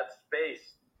 that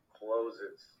space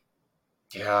closes.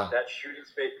 Yeah. That shooting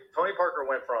space. Tony Parker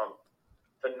went from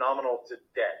phenomenal to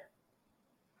dead.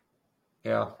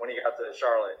 Yeah. When he got to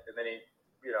Charlotte, and then he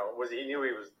knew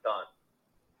he was done.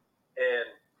 And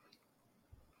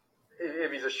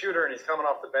if he's a shooter and he's coming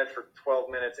off the bench for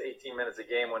 12 minutes, 18 minutes a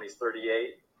game when he's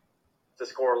 38 to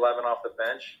score 11 off the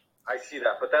bench, I see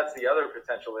that. But that's the other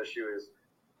potential issue is,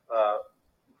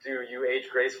 do you age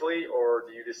gracefully or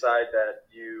do you decide that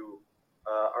you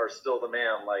are still the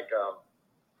man like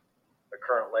the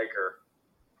current Laker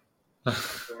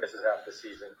who misses half the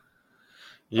season?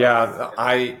 Yeah,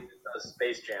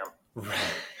 Space Jam.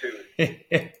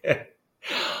 Hey,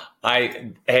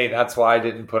 that's why I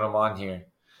didn't put him on here.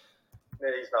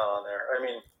 He's not on there. I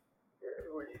mean,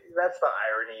 that's the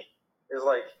irony. Is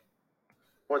like,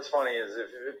 what's funny is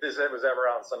if this was ever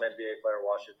on some NBA player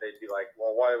watch it, they'd be like,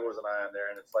 "Well, why wasn't I on there?"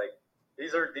 And it's like,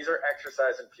 these are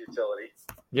exercise in futility.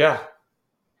 Yeah.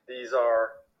 These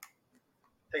are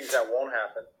things that won't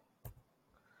happen.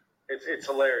 It's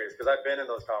hilarious because I've been in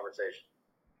those conversations,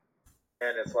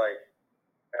 and it's like,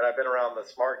 and I've been around the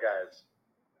smart guys.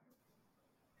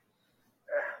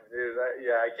 dude.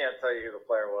 I can't tell you who the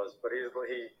player was, but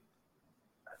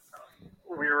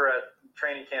we were at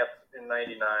training camp in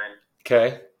 '99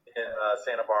 Okay. in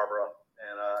Santa Barbara,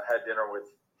 and had dinner with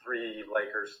 3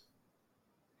 Lakers.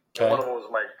 Okay. And one of them was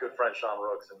my good friend Sean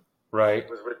Rooks, and Right.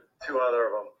 was with 2 other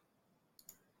of them.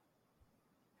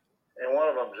 And one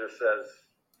of them just says,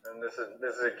 and this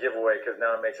is a giveaway because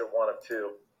now it makes it 1 of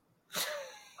 2.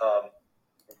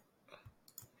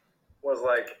 Was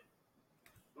like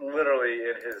literally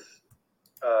in his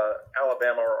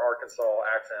Alabama or Arkansas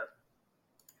accent,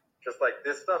 just like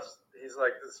this stuff. He's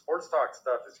like, the sports talk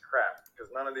stuff is crap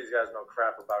because none of these guys know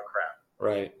crap about crap.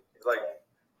 Right. He's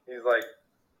like,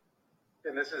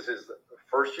 and this is his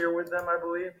first year with them, I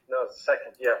believe. No,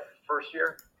 second. Yeah, first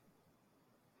year.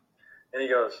 And he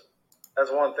goes,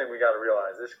 that's one thing we got to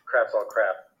realize. This crap's all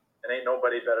crap. And ain't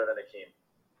nobody better than Akeem.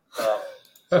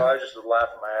 So I just was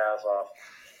laughing my ass off.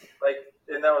 Like,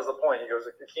 and that was the point. He goes,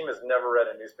 Akeem has never read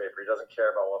a newspaper. He doesn't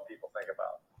care about what people think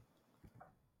about.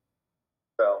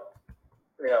 So,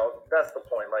 that's the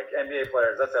point. Like, NBA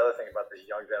players, that's the other thing about this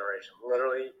young generation.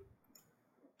 Literally,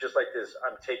 just like this,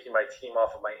 I'm taking my team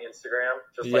off of my Instagram,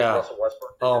 just like Russell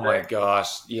Westbrook did Oh, today. my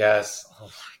gosh. Yes. Oh, my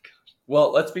gosh.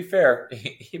 Well, let's be fair.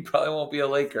 He probably won't be a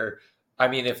Laker. I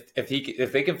mean, if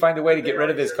they can find a way to get rid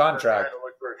of his contract.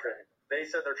 They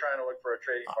said they're trying to look for a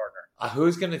trading partner.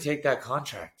 Who's going to take that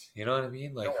contract? You know what I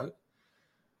mean? Like,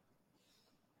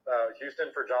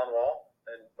 Houston for John Wall,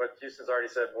 but Houston's already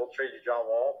said we'll trade you John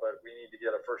Wall, but we need to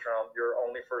get your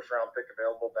only first round pick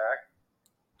available back.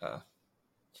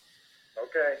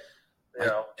 Okay,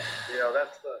 that's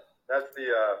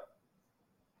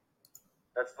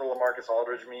the LaMarcus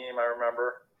Aldridge meme I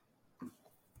remember,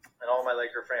 and all my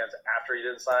Laker fans after he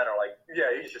didn't sign are like,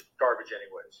 yeah, he's just garbage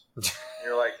anyways. And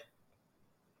you're like,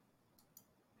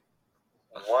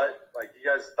 what? Like, you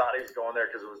guys thought he was going there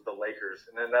because it was the Lakers.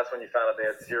 And then that's when you found out they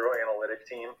had 0 analytic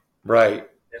team. Right.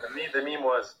 And the meme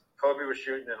was Kobe was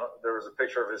shooting, and there was a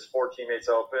picture of his 4 teammates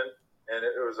open. And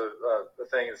it was a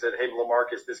thing that said, hey,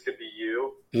 LaMarcus, this could be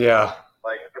you. Yeah.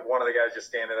 Like, one of the guys just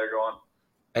standing there going,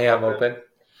 hey, I'm open.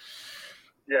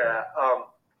 Yeah.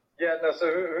 So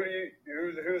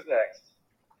who's next?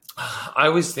 I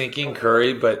was thinking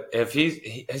Curry, but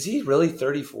is he really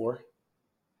 34?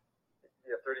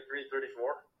 33,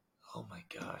 34. Oh my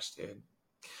gosh, dude.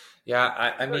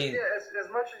 Yeah, I mean, as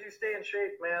much as you stay in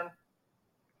shape, man.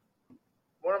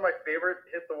 One of my favorite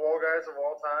hit the wall guys of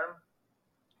all time,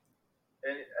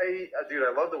 and I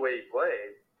love the way he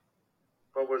played,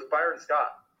 but was Byron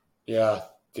Scott. Yeah,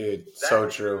 dude, so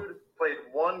true. Dude played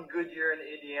 1 good year in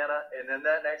Indiana, and then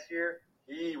that next year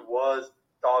he was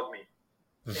dog meat,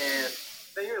 and I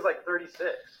think he was like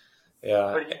 36.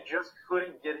 Yeah. But he just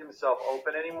couldn't get himself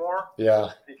open anymore.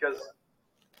 Yeah. Because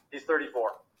he's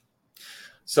 34.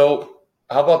 So,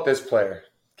 how about this player?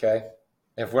 Okay.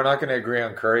 If we're not going to agree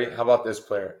on Curry, how about this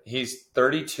player? He's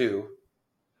 32.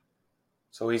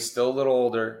 So he's still a little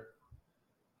older.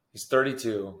 He's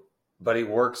 32, but he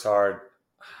works hard.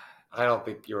 I don't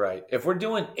think you're right. If we're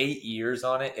doing 8 years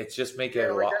on it, it's just making it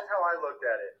a lot. That's how I looked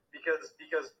at it. Because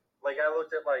like I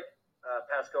looked at like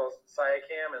Pascal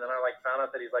Siakam, and then I found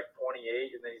out that he's like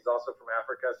 28, and then he's also from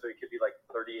Africa, so he could be like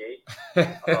 38.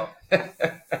 They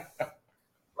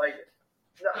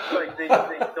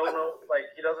don't know.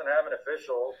 Like, he doesn't have an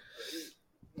official.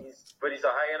 But he's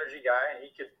a high energy guy, and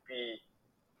he could be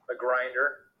a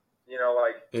grinder.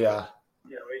 Yeah.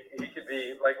 He could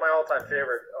be like my all-time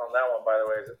favorite on that one. By the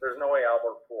way, is there's no way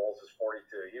Albert Pujols is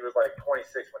 42. He was like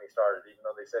 26 when he started, even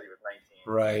though they said he was 19.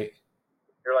 Right.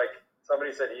 You're like.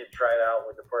 Somebody said he had tried out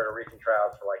with the Puerto Rican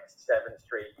tryouts for like 7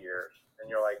 straight years. And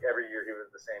you're like, every year he was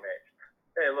the same age.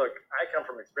 Hey, look, I come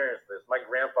from experience with this. My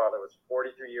grandfather was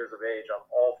 43 years of age on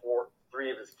all 3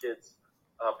 of his kids'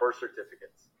 birth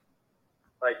certificates.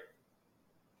 Like,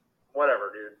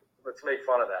 whatever, dude. Let's make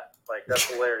fun of that. Like, that's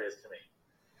hilarious to me.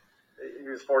 He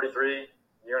was 43,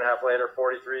 year and a half later,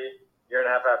 43, year and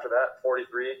a half after that,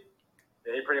 43.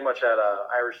 And he pretty much had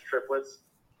Irish triplets.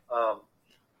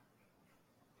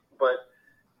 But,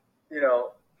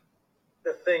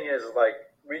 the thing is, like,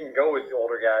 we can go with the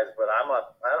older guys, but I don't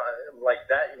like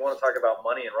that. You want to talk about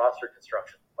money and roster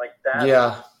construction. Like that.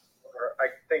 Yeah. I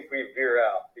think we veer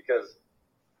out because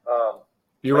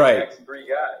you're right. My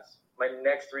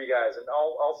next three guys, and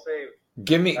I'll save.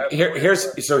 Give me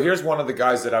here's one of the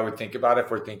guys that I would think about if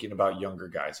we're thinking about younger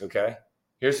guys, okay?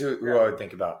 Here's who I would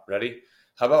think about. Ready?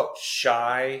 How about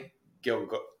Shai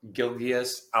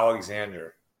Gilgeous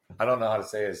Alexander? I don't know how to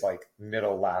say his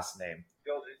middle last name.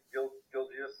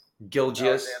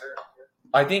 Gilgeous.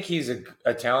 I think he's a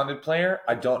talented player.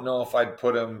 I don't know if I'd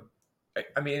put him.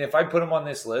 I mean, if I put him on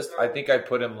this list, I think I'd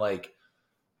put him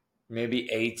maybe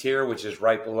A tier, which is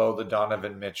right below the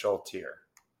Donovan Mitchell tier.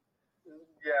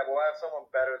 Yeah, we'll have someone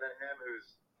better than him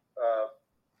who's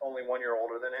only 1 year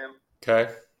older than him.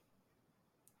 Okay.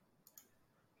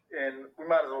 And we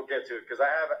might as well get to it because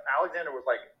Alexander was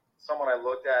like someone I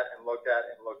looked at and looked at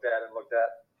and looked at and looked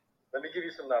at. Let me give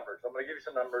you some numbers. I'm going to give you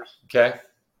some numbers. Okay.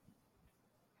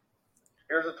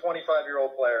 Here's a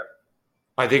 25-year-old player.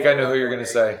 I think I know who you're going to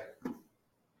say. This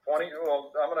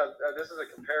is a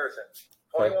comparison.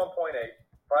 Okay. 21.8,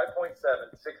 5.7,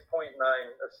 6.9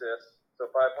 assists, so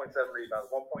 5.7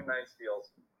 rebounds, 1.9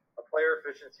 steals, a player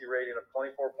efficiency rating of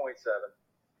 24.7,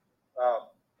 a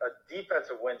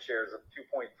defensive win shares of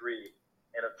 2.3,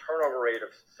 and a turnover rate of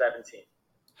 17.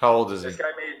 How old is he? This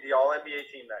guy made the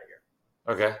All-NBA team that year.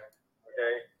 Okay.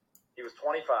 Okay? He was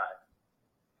 25.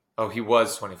 Oh, he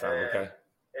was 25. Okay.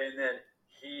 And then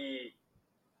he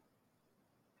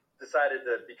decided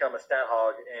to become a stat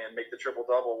hog and make the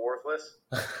triple-double worthless.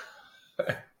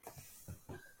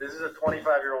 This is a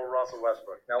 25-year-old Russell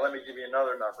Westbrook. Now let me give you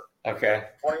another number. Okay.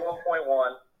 21.1,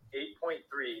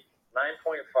 8.3,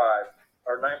 9.5,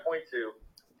 or 9.2,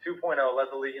 2.0, led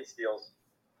the league in steals,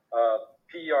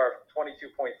 PER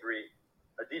 22.3,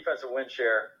 a defensive win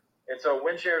share. And so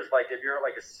win share is like if you're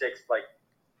like a sixth, like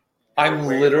I'm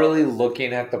literally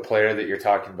looking at the player that you're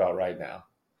talking about right now.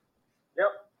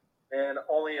 Yep. And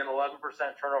only an 11%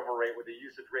 turnover rate with a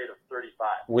usage rate of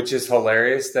 35. Which is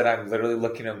hilarious that I'm literally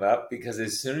looking him up because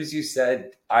as soon as you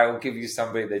said, I will give you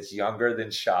somebody that's younger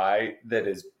than Shai that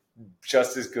is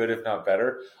just as good, if not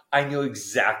better, I knew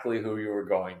exactly who you were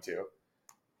going to.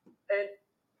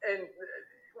 And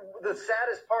the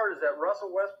saddest part is that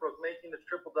Russell Westbrook making the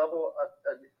triple-double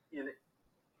an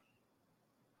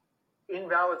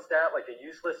invalid stat, like a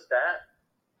useless stat,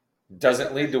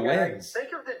 doesn't lead to wins.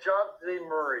 Think of DeJounte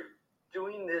Murray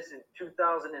doing this in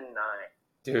 2009.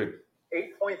 Dude.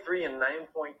 8.3 and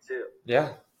 9.2.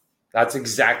 Yeah. That's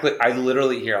exactly, I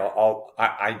literally here,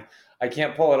 I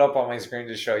can't pull it up on my screen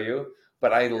to show you,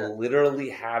 but I literally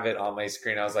have it on my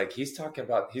screen. I was like, he's going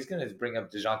to bring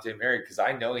up DeJounte Murray because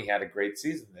I know he had a great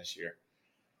season this year.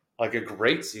 Like a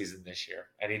great season this year.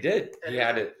 And he did. He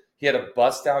had a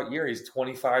bust out year. He's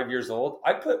 25 years old.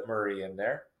 I put Murray in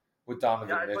there with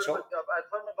Donovan Mitchell. I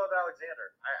put him above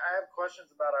Alexander. I have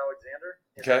questions about Alexander.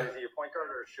 Okay. Is he a point guard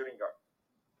or a shooting guard?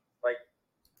 Like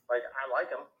I like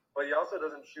him, but he also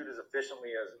doesn't shoot as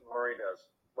efficiently as Murray does.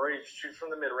 Murray shoots from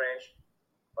the mid-range.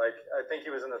 Like, I think he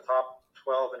was in the top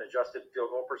 12 in adjusted field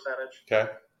goal percentage. Okay.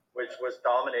 Which was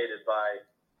dominated by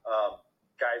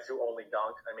guys who only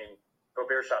dunk. I mean,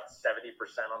 Gobert shot 70%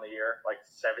 on the year, like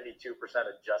 72%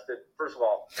 adjusted. First of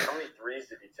all, how many threes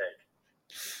did he take?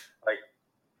 Like,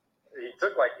 he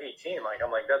took like 18. Like,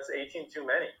 I'm like, that's 18 too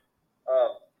many.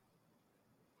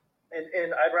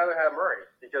 And I'd rather have Murray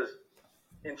because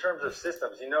in terms of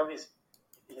systems, he's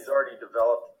already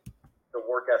developed the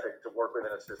work ethic to work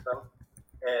within a system.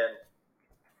 And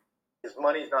his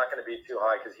money's not going to be too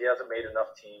high because he hasn't made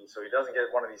enough teams. So he doesn't get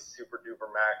one of these super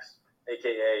duper max,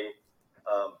 a.k.a.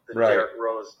 Derrick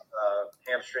Rose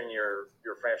hamstring your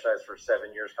franchise for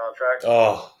 7 years contract.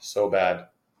 Oh, so bad.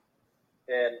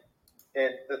 And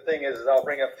the thing is I'll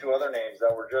bring up two other names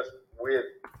that were just with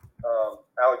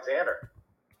Alexander.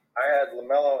 I had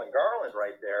LaMelo and Garland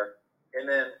right there. And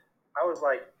then I was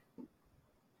like,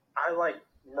 I like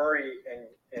Murray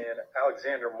and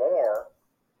Alexander more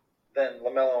than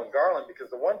LaMelo and Garland because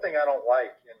the one thing I don't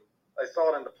like, and I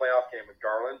saw it in the playoff game with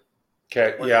Garland.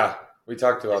 Okay, yeah. We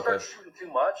talked about this. You start shooting too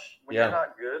much when you're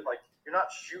not good. Like, you're not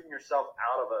shooting yourself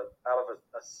out of a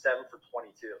 7 for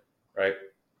 22. Right.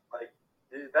 Like,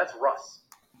 dude, that's Russ.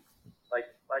 Like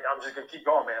I'm just going to keep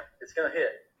going, man. It's going to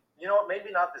hit. You know what?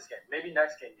 Maybe not this game. Maybe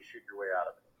next game you shoot your way out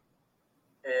of it.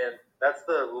 And that's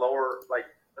the lower, like,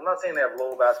 I'm not saying they have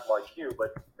low basketball IQ,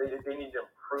 but they need to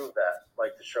improve that,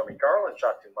 like, to show me. Garland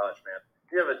shot too much, man.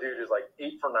 You have a dude who's like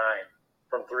 8 for 9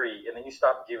 from 3, and then you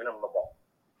stop giving him the ball.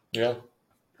 Yeah.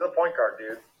 He's a point guard,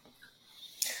 dude.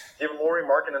 Give Lauri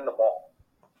Markkanen the ball.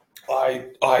 I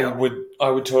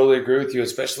would totally agree with you,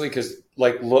 especially because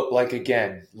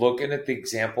looking at the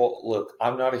example. Look,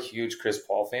 I'm not a huge Chris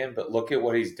Paul fan, but look at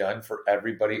what he's done for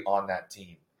everybody on that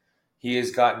team. He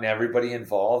has gotten everybody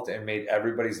involved and made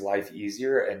everybody's life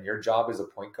easier. And your job as a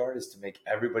point guard is to make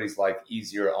everybody's life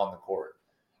easier on the court.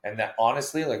 And that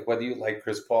honestly, like whether you like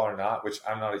Chris Paul or not, which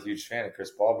I'm not a huge fan of Chris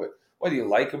Paul, but whether you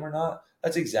like him or not,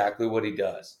 that's exactly what he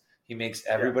does. He makes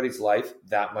everybody's life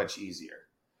that much easier.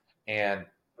 And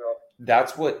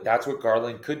that's what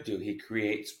Garland could do. He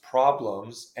creates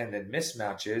problems and then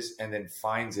mismatches and then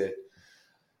finds it.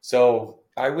 So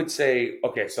I would say,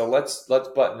 okay, so let's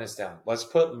button this down. Let's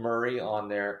put Murray on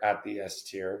there at the S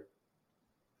tier.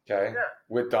 Okay. Yeah.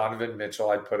 With Donovan Mitchell,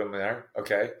 I'd put him there.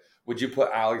 Okay. Would you put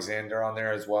Alexander on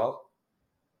there as well?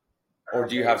 Or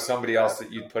do you have somebody else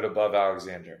that you'd put above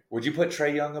Alexander? Would you put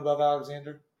Trae Young above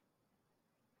Alexander?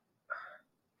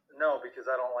 No, because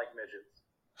I don't like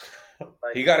midgets.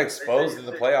 Like, he got exposed in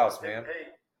the playoffs, man.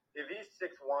 Hey, if he's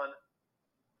 6'1",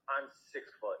 I'm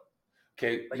 6 foot.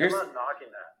 Okay, like, I'm not knocking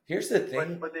that. Here's the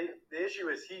thing. But the issue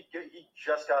is he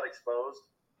just got exposed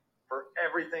for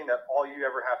everything that all you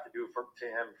ever have to do to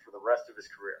him for the rest of his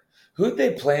career. Who did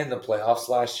they play in the playoffs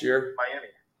last year? Miami.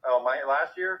 Oh,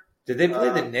 last year? Did they play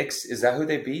the Knicks? Is that who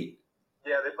they beat?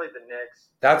 Yeah, they played the Knicks.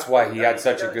 That's why he had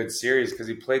such a good series, because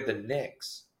he played the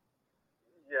Knicks.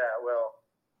 Yeah, well,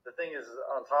 the thing is,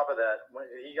 on top of that, when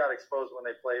he got exposed when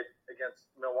they played against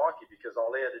Milwaukee, because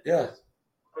all they had to do was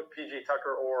put PJ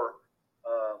Tucker or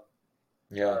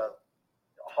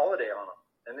Holiday on him,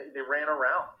 and they ran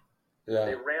around. Yeah.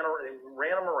 They ran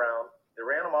him around. They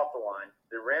ran him off the line.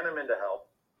 They ran him into help.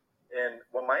 And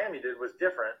what Miami did was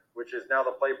different, which is now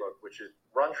the playbook, which is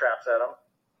run traps at him,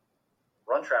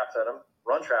 run traps at him,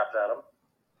 run traps at him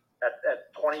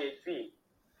at 28 feet,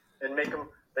 and make him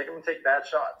take bad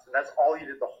shots. And that's all he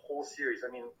did the whole series.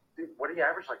 I mean, dude, what did he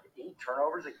average? Like 8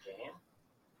 turnovers a game?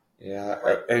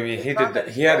 Yeah, I mean, he did that.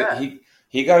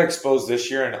 He got exposed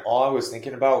this year, and all I was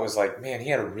thinking about was like, man, he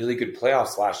had a really good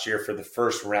playoffs last year for the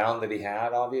first round that he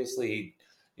had. Obviously,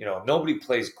 nobody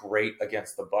plays great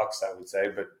against the Bucks, I would say,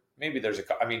 but maybe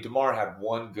DeMar had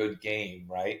one good game,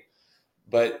 right?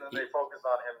 But and then they focused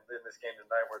on him in this game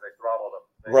tonight where they throttled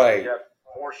him. Right. He had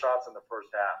 4 shots in the first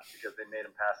half because they made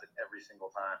him pass it every single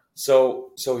time.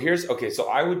 So here's okay. So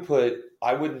I wouldn't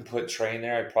put Trae in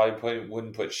there. I probably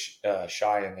wouldn't put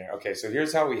Shai in there. Okay. So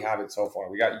here's how we have it so far.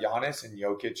 We got Giannis and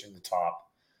Jokic in the top.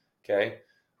 Okay.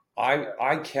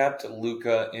 I kept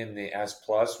Luka in the S+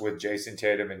 with Jason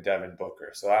Tatum and Devin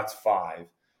Booker. So that's 5.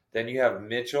 Then you have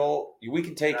Mitchell. We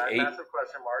can take 8. Massive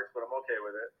question marks, but I'm okay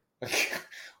with it.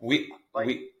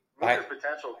 Luka's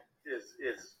potential is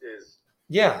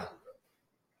yeah.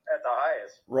 At the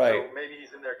highest. Right. So maybe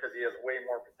he's in there because he has way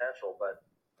more potential, but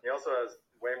he also has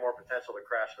way more potential to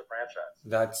crash the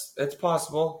franchise. That's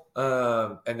possible.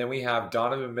 And then we have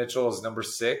Donovan Mitchell as number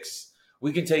 6.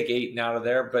 We can take Ayton out of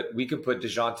there, but we could put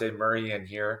DeJounte Murray in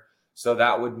here. So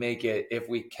that would make it, if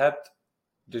we kept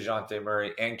DeJounte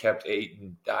Murray and kept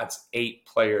Ayton, that's 8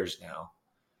 players now.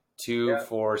 2,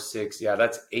 4, 6. Yeah,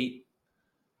 that's 8.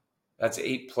 That's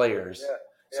 8 players. Yeah.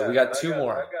 So we got 2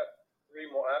 more. I've got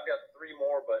 3 more. I've got 3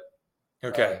 more, but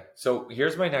okay. So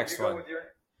here's my next one.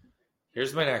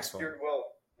 Here's my next one. You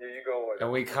go with.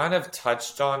 And we kind of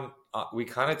touched on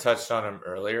him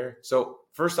earlier. So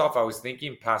first off, I was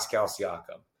thinking Pascal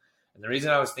Siakam, and the reason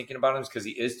I was thinking about him is because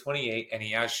he is 28 and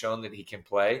he has shown that he can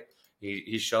play.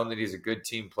 He's shown that he's a good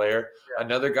team player. Yeah.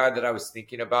 Another guy that I was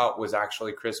thinking about was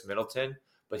actually Chris Middleton,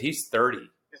 but he's 30.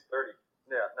 He's 30.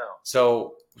 Yeah, no.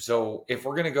 So if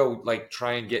we're gonna go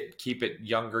try and keep it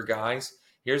younger guys,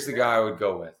 here's the guy I would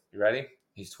go with. You ready?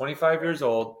 He's 25 years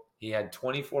old. He had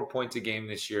 24 points a game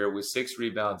this year with 6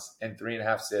 rebounds and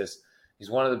 3.5 assists. He's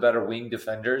one of the better wing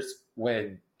defenders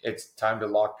when it's time to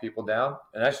lock people down,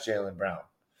 and that's Jaylen Brown.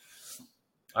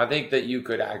 I think that you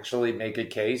could actually make a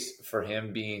case for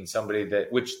him being somebody the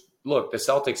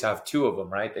Celtics have 2 of them,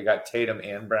 right? They got Tatum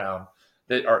and Brown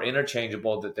that are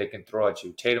interchangeable that they can throw at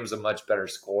you. Tatum's a much better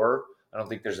scorer. I don't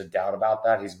think there's a doubt about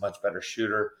that. He's a much better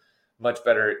shooter, much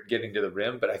better at getting to the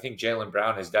rim. But I think Jaylen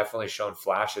Brown has definitely shown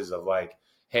flashes of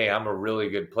hey, I'm a really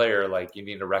good player. You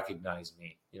need to recognize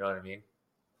me. You know what I mean?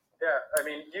 Yeah, I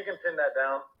mean, you can pin that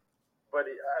down. But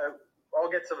I'll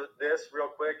get to this real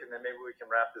quick, and then maybe we can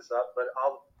wrap this up. But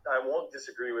I won't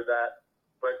disagree with that.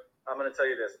 But I'm going to tell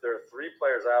you this. There are 3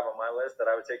 players I have on my list that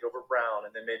I would take over Brown,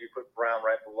 and then maybe put Brown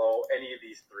right below any of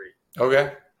these 3.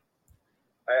 Okay.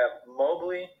 I have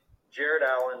Mobley, Jared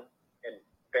Allen, and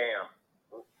Bam.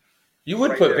 You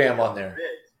would put Bam on there.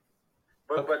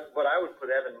 But I would put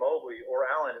Evan Mobley or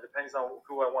Allen. It depends on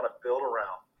who I want to build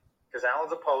around. Because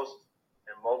Allen's a post,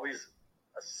 and Mobley's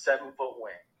a 7-foot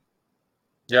wing.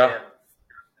 Yeah. And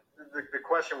the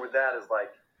question with that is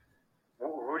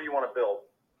who do you want to build?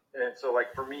 And so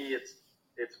for me, it's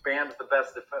Bam's the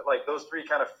best. Those 3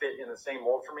 kind of fit in the same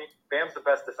mold for me. Bam's the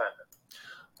best defender.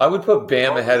 I would put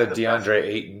Bam ahead of DeAndre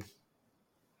Ayton.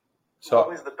 So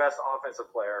Mobley's the best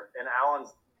offensive player, and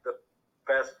Allen's the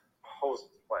best post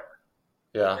player.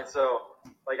 Yeah. And so,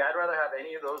 I'd rather have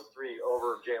any of those 3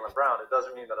 over Jaylen Brown. It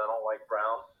doesn't mean that I don't like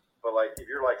Brown, but if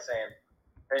you're saying,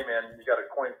 hey man, you got a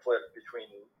coin flip between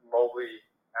Mobley,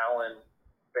 Allen,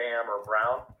 Bam, or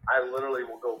Brown, I literally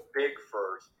will go big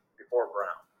first before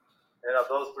Brown. And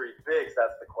of those 3 bigs,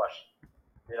 that's the question.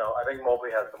 I think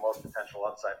Mobley has the most potential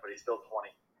upside, but he's still 20.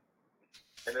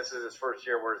 and this is his first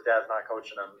year where his dad's not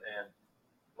coaching him, and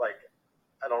like,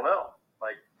 I don't know,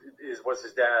 like, was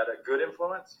his dad a good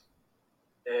influence,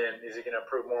 and is he going to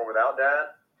improve more without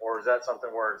dad, or is that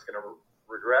something where it's going to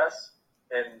regress?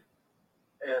 And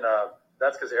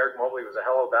that's because Eric Mobley was a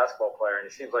hell of a basketball player, and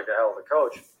he seems like a hell of a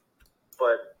coach,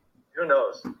 but who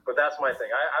knows? But that's my thing.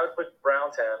 I would put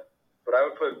Brown 10, but I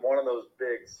would put one of those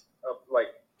bigs,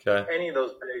 any of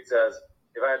those bigs, as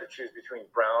if I had to choose between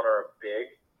Brown or a big,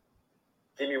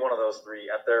 give me one of those three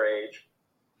at their age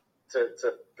to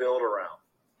build around.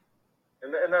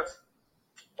 And that's,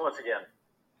 once again,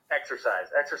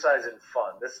 exercise and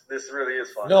fun. This really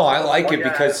is fun. No, I like it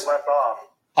because left off.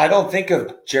 I don't think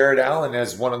of Jared Allen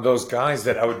as one of those guys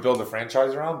that I would build a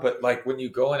franchise around. But like when you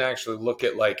go and actually look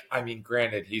at, like, I mean,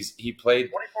 granted, he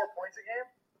played 24 points a game.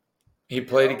 He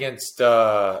played against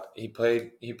he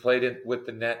played it with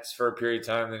the Nets for a period of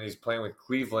time. Then he's playing with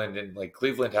Cleveland, and like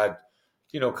Cleveland had,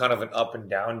 kind of an up and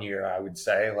down year. I would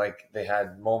say, like, they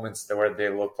had moments where they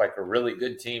looked like a really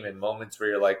good team, and moments where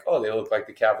you're like, oh, they look like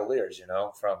the Cavaliers.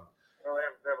 From they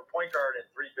have a point guard and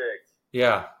three bigs.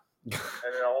 Yeah. And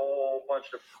then a whole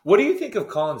bunch of. What do you think of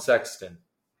Colin Sexton?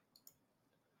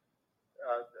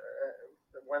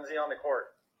 When's he on the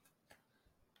court?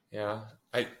 Yeah,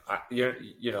 I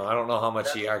don't know how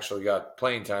much he actually got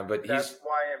playing time, but that's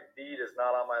why Embiid is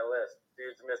not on my list.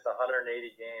 Dude's missed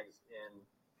 180 games in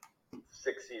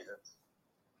 6 seasons.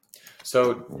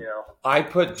 So I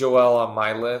put Joel on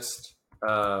my list,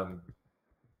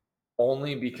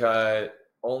 only because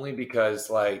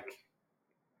like.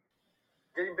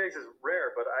 Getting bigs is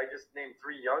rare, but I just named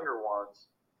 3 younger ones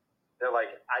that like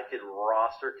I could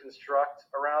roster construct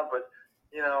around. But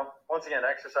once again,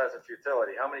 exercise and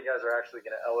futility. How many guys are actually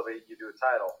going to elevate you to a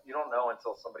title? You don't know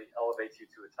until somebody elevates you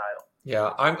to a title.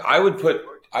 Yeah, I would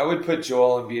put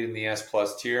Joel Embiid in the S+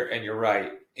 tier, and you're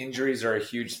right. Injuries are a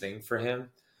huge thing for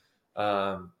him.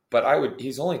 But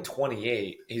he's only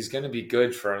 28. He's going to be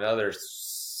good for another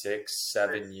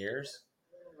 6-7 years.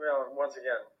 Well, once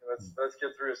again, let's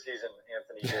get through a season,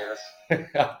 Anthony Davis.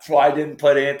 That's why I didn't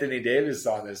put Anthony Davis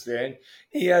on this, man.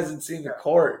 He hasn't seen the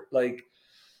court. Like,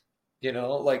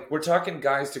 we're talking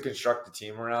guys to construct a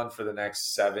team around for the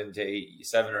next 7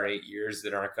 or 8 years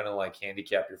that aren't going to like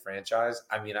handicap your franchise.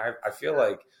 I mean, I feel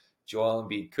like Joel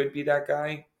Embiid could be that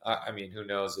guy. I mean, who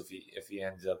knows if he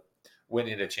ends up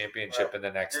winning a championship in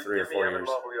the next 3 or 4 years.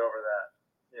 Mobley over that.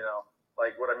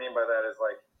 Like what I mean by that is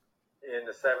like in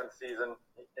the 7th season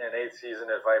and 8th season,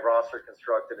 if I roster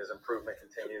constructed, his improvement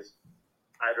continues.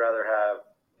 I'd rather have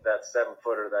that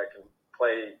 7-footer that can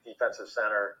play defensive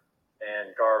center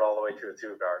and guard all the way to a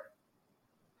 2 guard.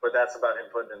 But that's about him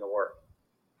putting in the work.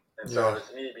 And so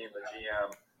it's me being the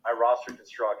GM. I roster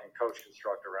construct and coach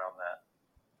construct around that.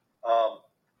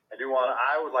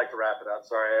 I would like to wrap it up.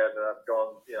 Sorry, I ended up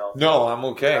going, No, I'm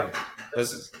okay.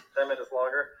 This is 10 minutes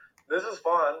longer. This is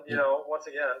fun. Once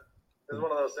again, this is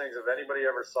one of those things. If anybody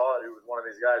ever saw it, who was one of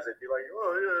these guys, they'd be like,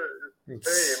 "Oh yeah,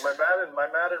 hey, my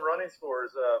Madden running score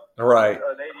is right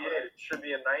an 88. It should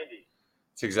be a 90."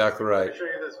 That's exactly right. I show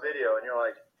you this video, and you're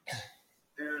like,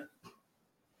 "Dude,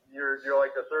 you're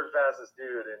like the 3rd fastest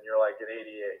dude, and you're like an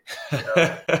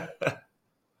 88."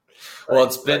 Well,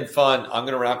 it's been fun. I'm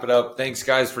going to wrap it up. Thanks,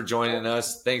 guys, for joining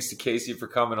us. Thanks to Casey for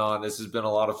coming on. This has been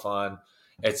a lot of fun.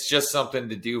 It's just something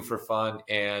to do for fun.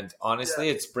 And honestly,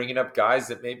 it's bringing up guys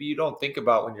that maybe you don't think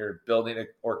about when you're building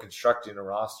or constructing a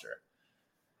roster.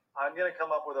 I'm going to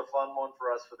come up with a fun one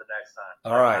for us for the next time.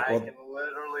 All right. I can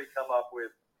literally come up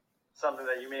with something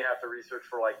that you may have to research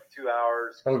for like 2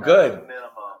 hours. Oh, good.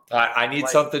 Minimum. I need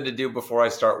something to do before I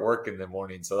start work in the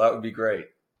morning. So that would be great.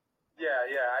 Yeah.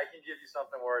 I can give you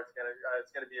something where it's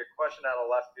gonna be a question out of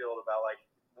left field about like,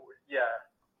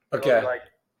 Okay. Like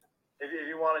if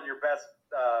you wanted your best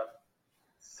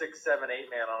 6, 7, 8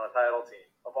 man on a title team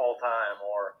of all time,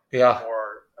 or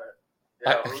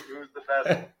who's the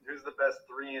best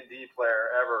 3-and-D player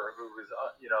ever who was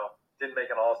didn't make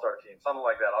an all-star team, something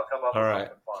like that. I'll come up with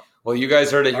something fun. Well, you guys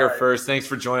heard it here first. Thanks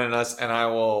for joining us, and I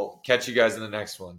will catch you guys in the next one.